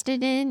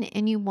interested in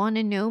and you want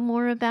to know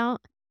more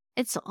about?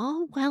 It's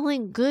all well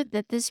and good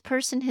that this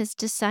person has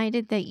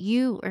decided that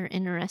you are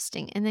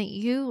interesting and that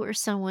you are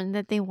someone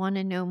that they want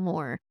to know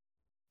more.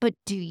 But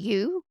do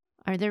you?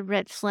 Are there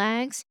red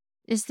flags?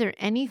 Is there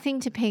anything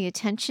to pay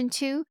attention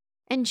to?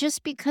 And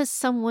just because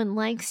someone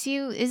likes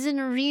you isn't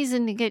a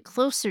reason to get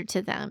closer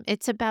to them.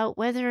 It's about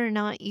whether or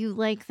not you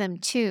like them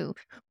too.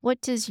 What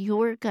does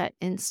your gut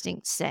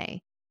instinct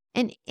say?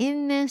 And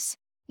in this,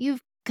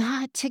 you've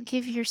got to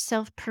give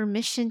yourself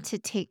permission to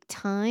take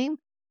time,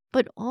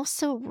 but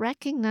also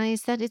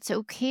recognize that it's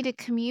okay to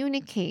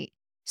communicate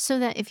so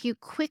that if you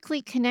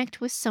quickly connect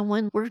with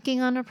someone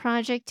working on a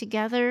project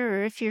together,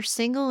 or if you're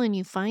single and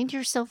you find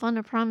yourself on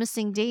a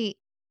promising date,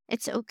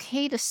 it's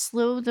okay to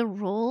slow the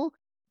roll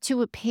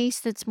to a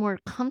pace that's more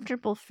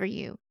comfortable for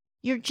you.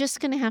 You're just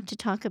going to have to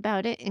talk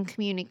about it and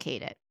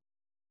communicate it.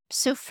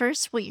 So,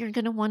 first, what you're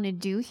going to want to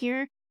do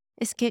here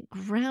is get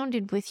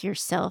grounded with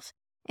yourself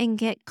and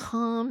get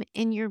calm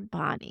in your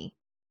body.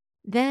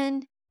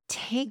 Then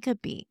take a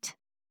beat,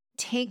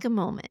 take a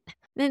moment.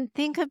 Then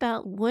think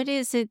about what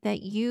is it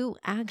that you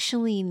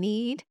actually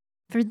need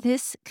for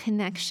this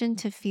connection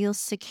to feel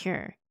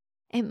secure.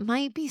 It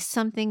might be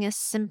something as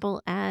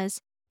simple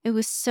as, "It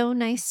was so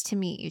nice to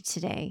meet you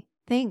today.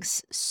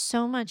 Thanks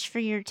so much for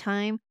your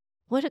time.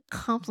 What a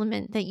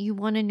compliment that you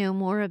want to know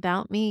more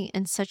about me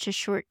in such a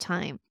short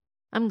time.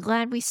 I'm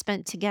glad we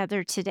spent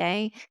together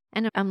today,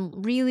 and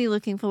I'm really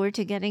looking forward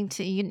to getting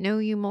to know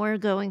you more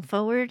going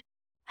forward.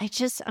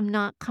 I'm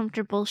not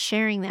comfortable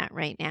sharing that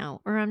right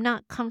now, or I'm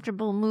not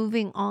comfortable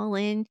moving all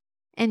in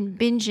and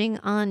binging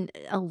on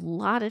a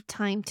lot of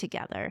time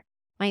together.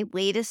 My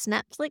latest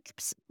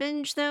Netflix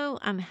binge, though,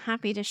 I'm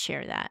happy to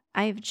share that.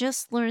 I've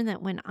just learned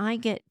that when I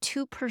get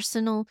too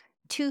personal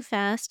too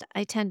fast,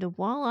 I tend to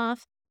wall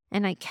off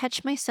and I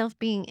catch myself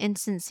being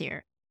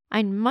insincere.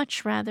 I'd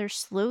much rather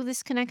slow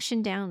this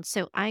connection down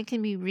so I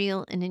can be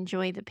real and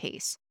enjoy the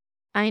pace.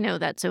 I know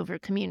that's over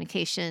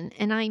communication,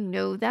 and I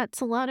know that's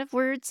a lot of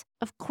words.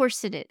 Of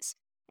course it is.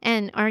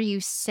 And are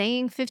you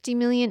saying 50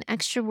 million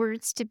extra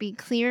words to be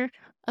clear?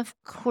 Of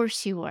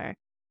course you are.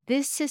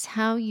 This is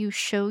how you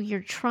show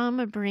your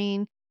trauma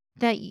brain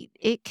that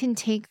it can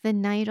take the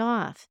night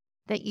off,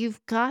 that you've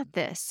got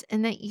this,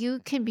 and that you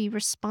can be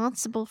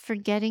responsible for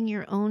getting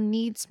your own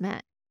needs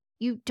met.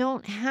 You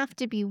don't have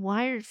to be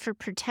wired for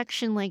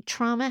protection like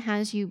trauma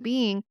has you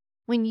being,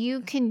 when you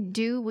can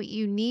do what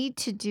you need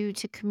to do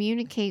to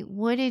communicate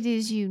what it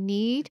is you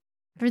need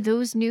for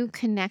those new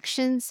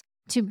connections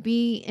to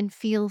be and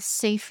feel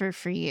safer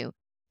for you.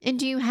 And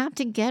do you have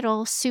to get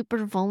all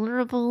super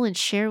vulnerable and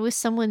share with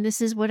someone,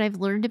 "This is what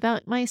I've learned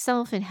about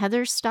myself" in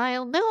Heather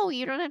style? No,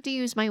 you don't have to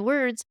use my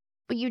words,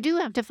 but you do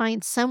have to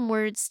find some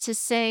words to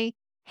say,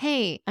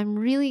 "Hey, I'm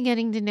really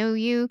getting to know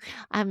you.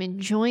 I'm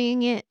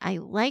enjoying it. I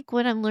like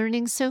what I'm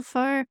learning so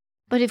far.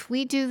 But if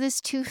we do this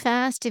too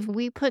fast, if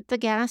we put the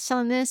gas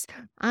on this,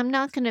 I'm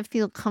not going to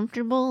feel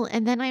comfortable.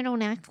 And then I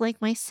don't act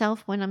like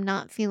myself when I'm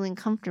not feeling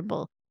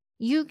comfortable."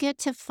 You get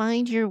to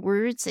find your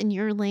words and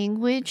your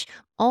language.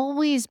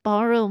 Always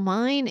borrow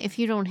mine if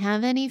you don't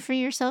have any for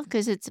yourself,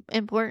 because it's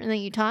important that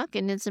you talk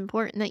and it's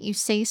important that you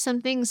say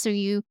something so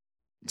you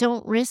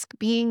don't risk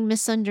being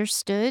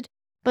misunderstood.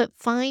 But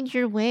find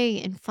your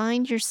way and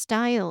find your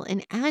style.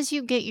 And as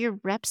you get your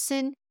reps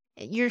in,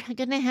 you're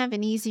going to have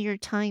an easier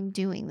time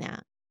doing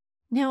that.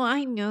 Now,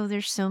 I know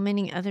there's so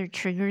many other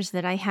triggers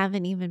that I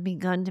haven't even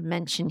begun to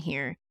mention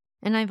here,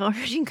 and I've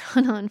already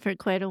gone on for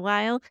quite a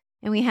while,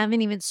 and we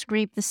haven't even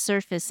scraped the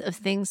surface of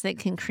things that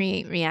can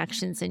create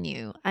reactions in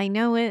you. I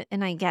know it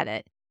and I get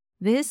it.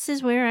 This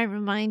is where I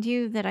remind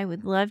you that I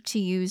would love to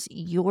use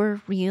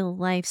your real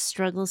life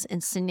struggles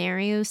and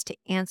scenarios to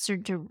answer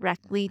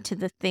directly to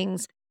the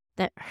things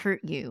that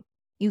hurt you.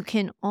 You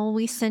can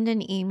always send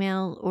an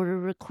email or a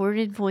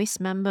recorded voice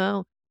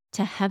memo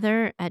to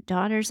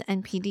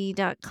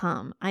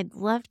heather@daughtersnpd.com. I'd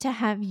love to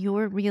have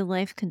your real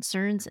life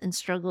concerns and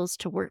struggles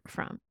to work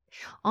from.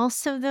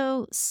 Also,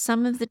 though,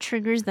 some of the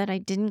triggers that I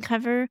didn't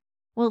cover,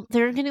 well,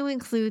 they're going to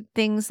include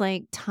things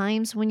like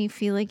times when you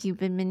feel like you've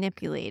been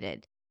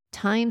manipulated,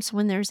 times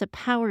when there's a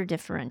power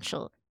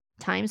differential,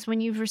 times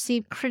when you've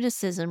received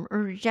criticism or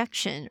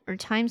rejection, or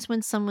times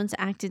when someone's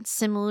acted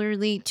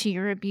similarly to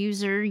your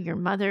abuser, your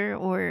mother,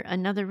 or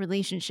another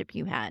relationship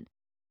you had.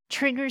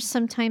 Triggers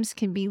sometimes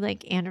can be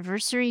like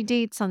anniversary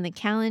dates on the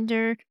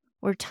calendar,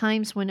 or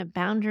times when a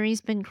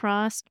boundary's been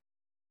crossed.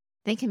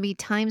 They can be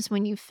times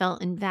when you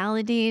felt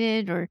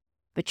invalidated or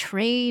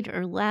betrayed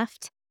or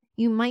left.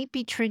 You might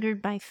be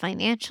triggered by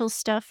financial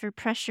stuff or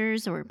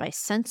pressures, or by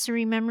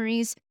sensory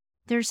memories.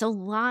 There's a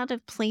lot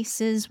of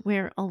places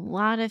where a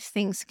lot of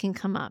things can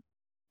come up.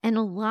 And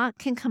a lot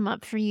can come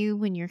up for you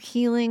when you're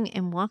healing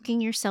and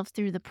walking yourself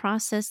through the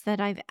process that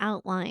I've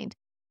outlined.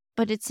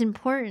 But it's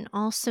important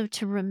also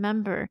to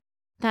remember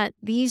that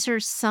these are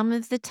some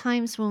of the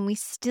times when we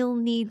still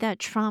need that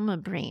trauma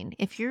brain.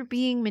 If you're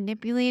being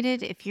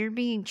manipulated, if you're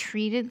being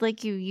treated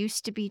like you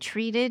used to be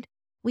treated,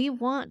 we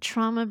want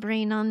trauma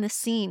brain on the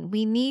scene.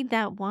 We need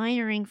that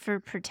wiring for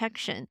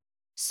protection.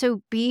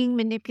 So, being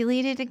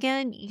manipulated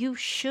again, you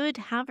should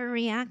have a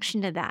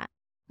reaction to that.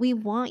 We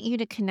want you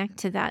to connect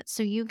to that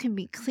so you can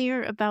be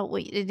clear about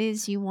what it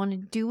is you want to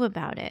do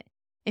about it.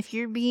 If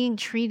you're being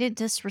treated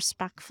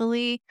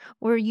disrespectfully,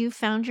 or you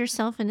found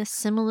yourself in a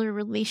similar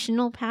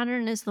relational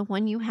pattern as the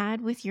one you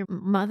had with your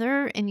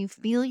mother and you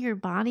feel your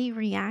body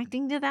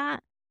reacting to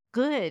that,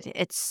 good.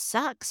 It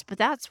sucks, but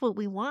that's what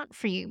we want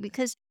for you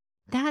because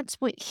that's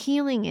what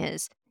healing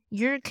is.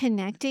 You're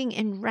connecting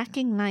and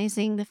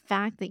recognizing the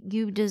fact that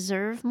you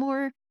deserve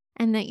more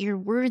and that you're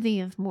worthy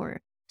of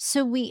more.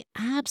 So we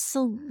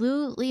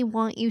absolutely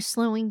want you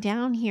slowing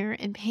down here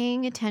and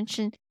paying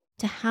attention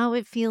to how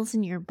it feels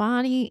in your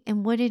body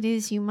and what it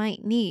is you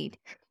might need.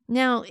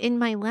 Now, in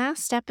my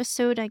last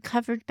episode, I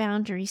covered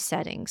boundary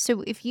setting.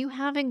 So if you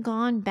haven't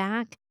gone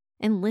back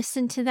and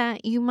listened to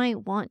that, you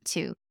might want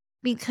to,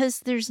 because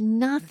there's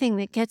nothing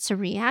that gets a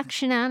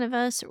reaction out of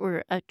us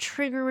or a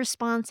trigger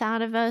response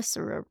out of us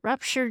or a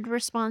ruptured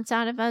response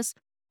out of us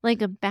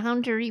like a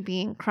boundary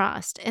being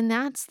crossed. And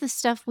that's the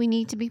stuff we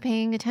need to be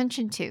paying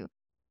attention to.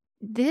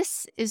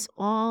 This is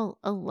all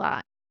a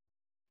lot.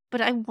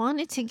 But I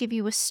wanted to give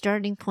you a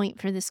starting point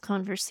for this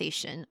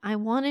conversation. I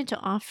wanted to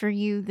offer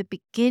you the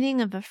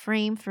beginning of a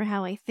frame for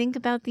how I think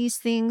about these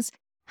things,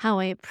 how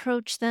I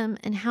approach them,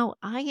 and how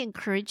I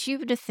encourage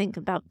you to think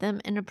about them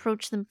and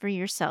approach them for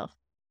yourself.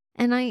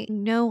 And I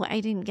know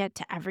I didn't get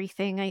to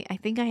everything. I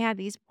think I had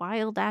these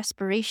wild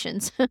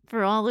aspirations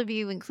for all of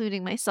you,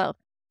 including myself.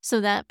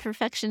 So that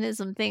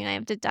perfectionism thing, I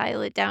have to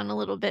dial it down a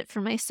little bit for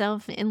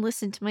myself and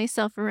listen to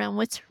myself around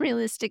what's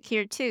realistic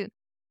here too,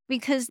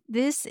 because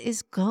this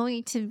is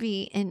going to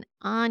be an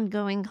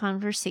ongoing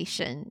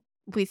conversation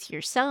with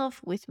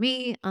yourself, with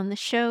me on the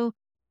show.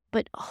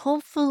 But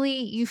hopefully,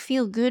 you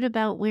feel good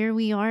about where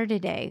we are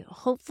today.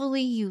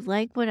 Hopefully, you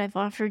like what I've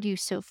offered you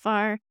so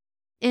far.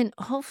 And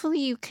hopefully,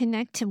 you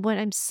connect to what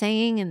I'm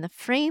saying and the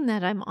frame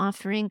that I'm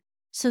offering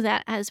so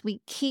that as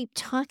we keep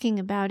talking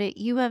about it,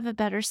 you have a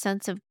better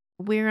sense of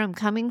where I'm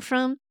coming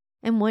from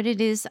and what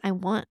it is I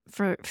want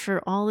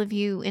for all of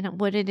you and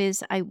what it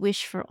is I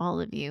wish for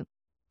all of you.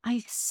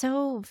 I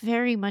so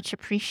very much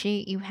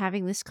appreciate you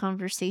having this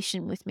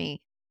conversation with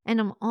me,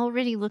 and I'm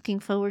already looking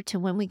forward to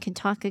when we can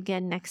talk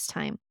again next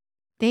time.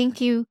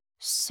 Thank you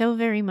so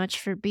very much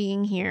for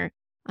being here.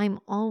 I'm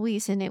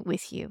always in it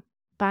with you.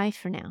 Bye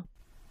for now.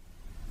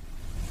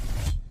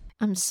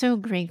 I'm so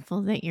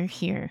grateful that you're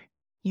here.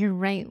 You're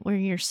right where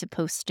you're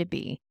supposed to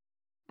be.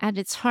 At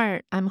its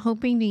heart, I'm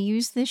hoping to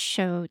use this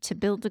show to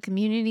build a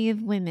community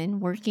of women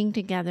working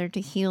together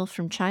to heal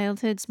from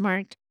childhoods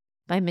marked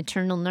by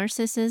maternal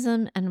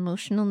narcissism and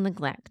emotional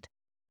neglect.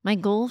 My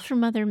goal for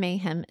Mother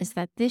Mayhem is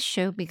that this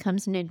show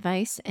becomes an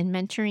advice and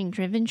mentoring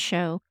driven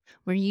show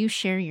where you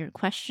share your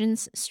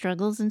questions,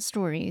 struggles, and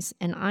stories,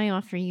 and I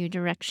offer you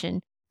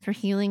direction for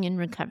healing and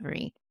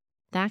recovery.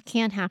 That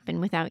can't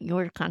happen without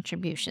your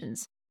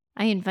contributions.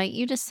 I invite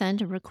you to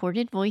send a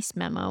recorded voice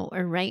memo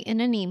or write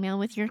in an email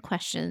with your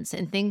questions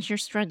and things you're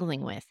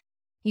struggling with.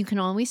 You can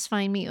always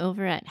find me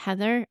over at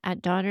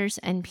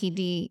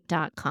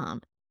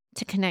heather@daughtersnpd.com.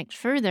 To connect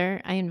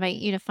further, I invite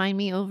you to find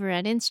me over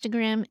at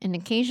Instagram and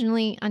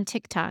occasionally on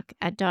TikTok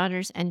at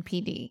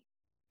DaughtersNPD.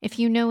 If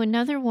you know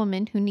another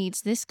woman who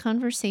needs this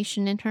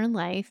conversation in her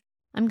life,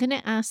 I'm going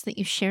to ask that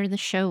you share the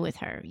show with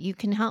her. You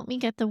can help me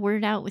get the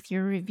word out with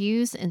your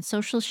reviews and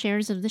social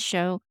shares of the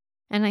show,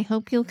 and I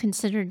hope you'll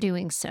consider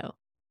doing so.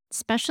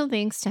 Special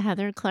thanks to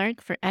Heather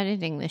Clark for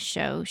editing this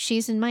show.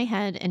 She's in my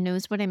head and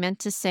knows what I meant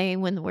to say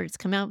when the words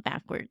come out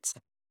backwards.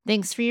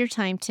 Thanks for your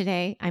time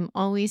today. I'm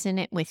always in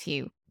it with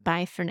you.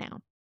 Bye for now.